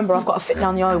 Big. Let's remember, I've got to fit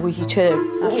down the aisle with you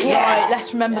too. Right,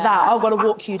 let's remember that. I've got to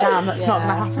walk you down. That's not going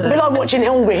to happen. It'll be like watching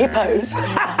Hungry Hippos.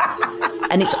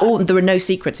 And there are no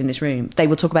secrets in this room. They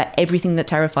will talk about everything that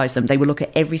terrifies them. They will look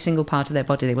at every single part of their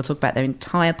body. They will talk about their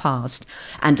entire past.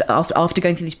 And after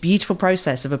going through this beautiful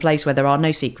process of a place where there are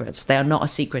no secrets, they are not a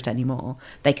secret anymore,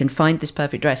 they can find this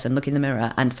perfect dress and look in the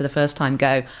mirror and for the first time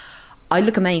go, I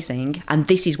look amazing and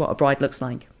this is what a bride looks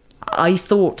like. I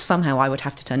thought somehow I would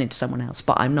have to turn into someone else,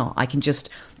 but I'm not. I can just,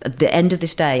 at the end of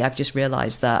this day, I've just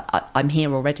realised that I'm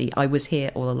here already. I was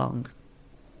here all along.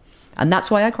 And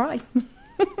that's why I cry.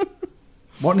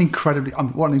 What an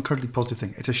incredibly positive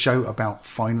thing. It's a show about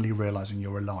finally realising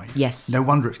you're alive. Yes. No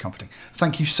wonder it's comforting.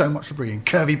 Thank you so much for bringing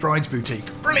Curvy Brides Boutique.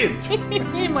 Brilliant.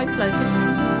 My pleasure.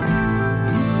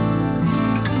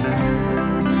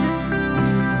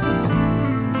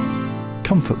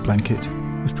 Comfort Blanket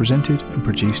was presented and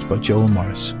produced by Joel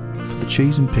Morris for the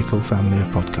Cheese and Pickle family of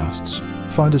podcasts.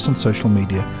 Find us on social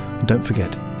media and don't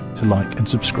forget to like and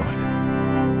subscribe.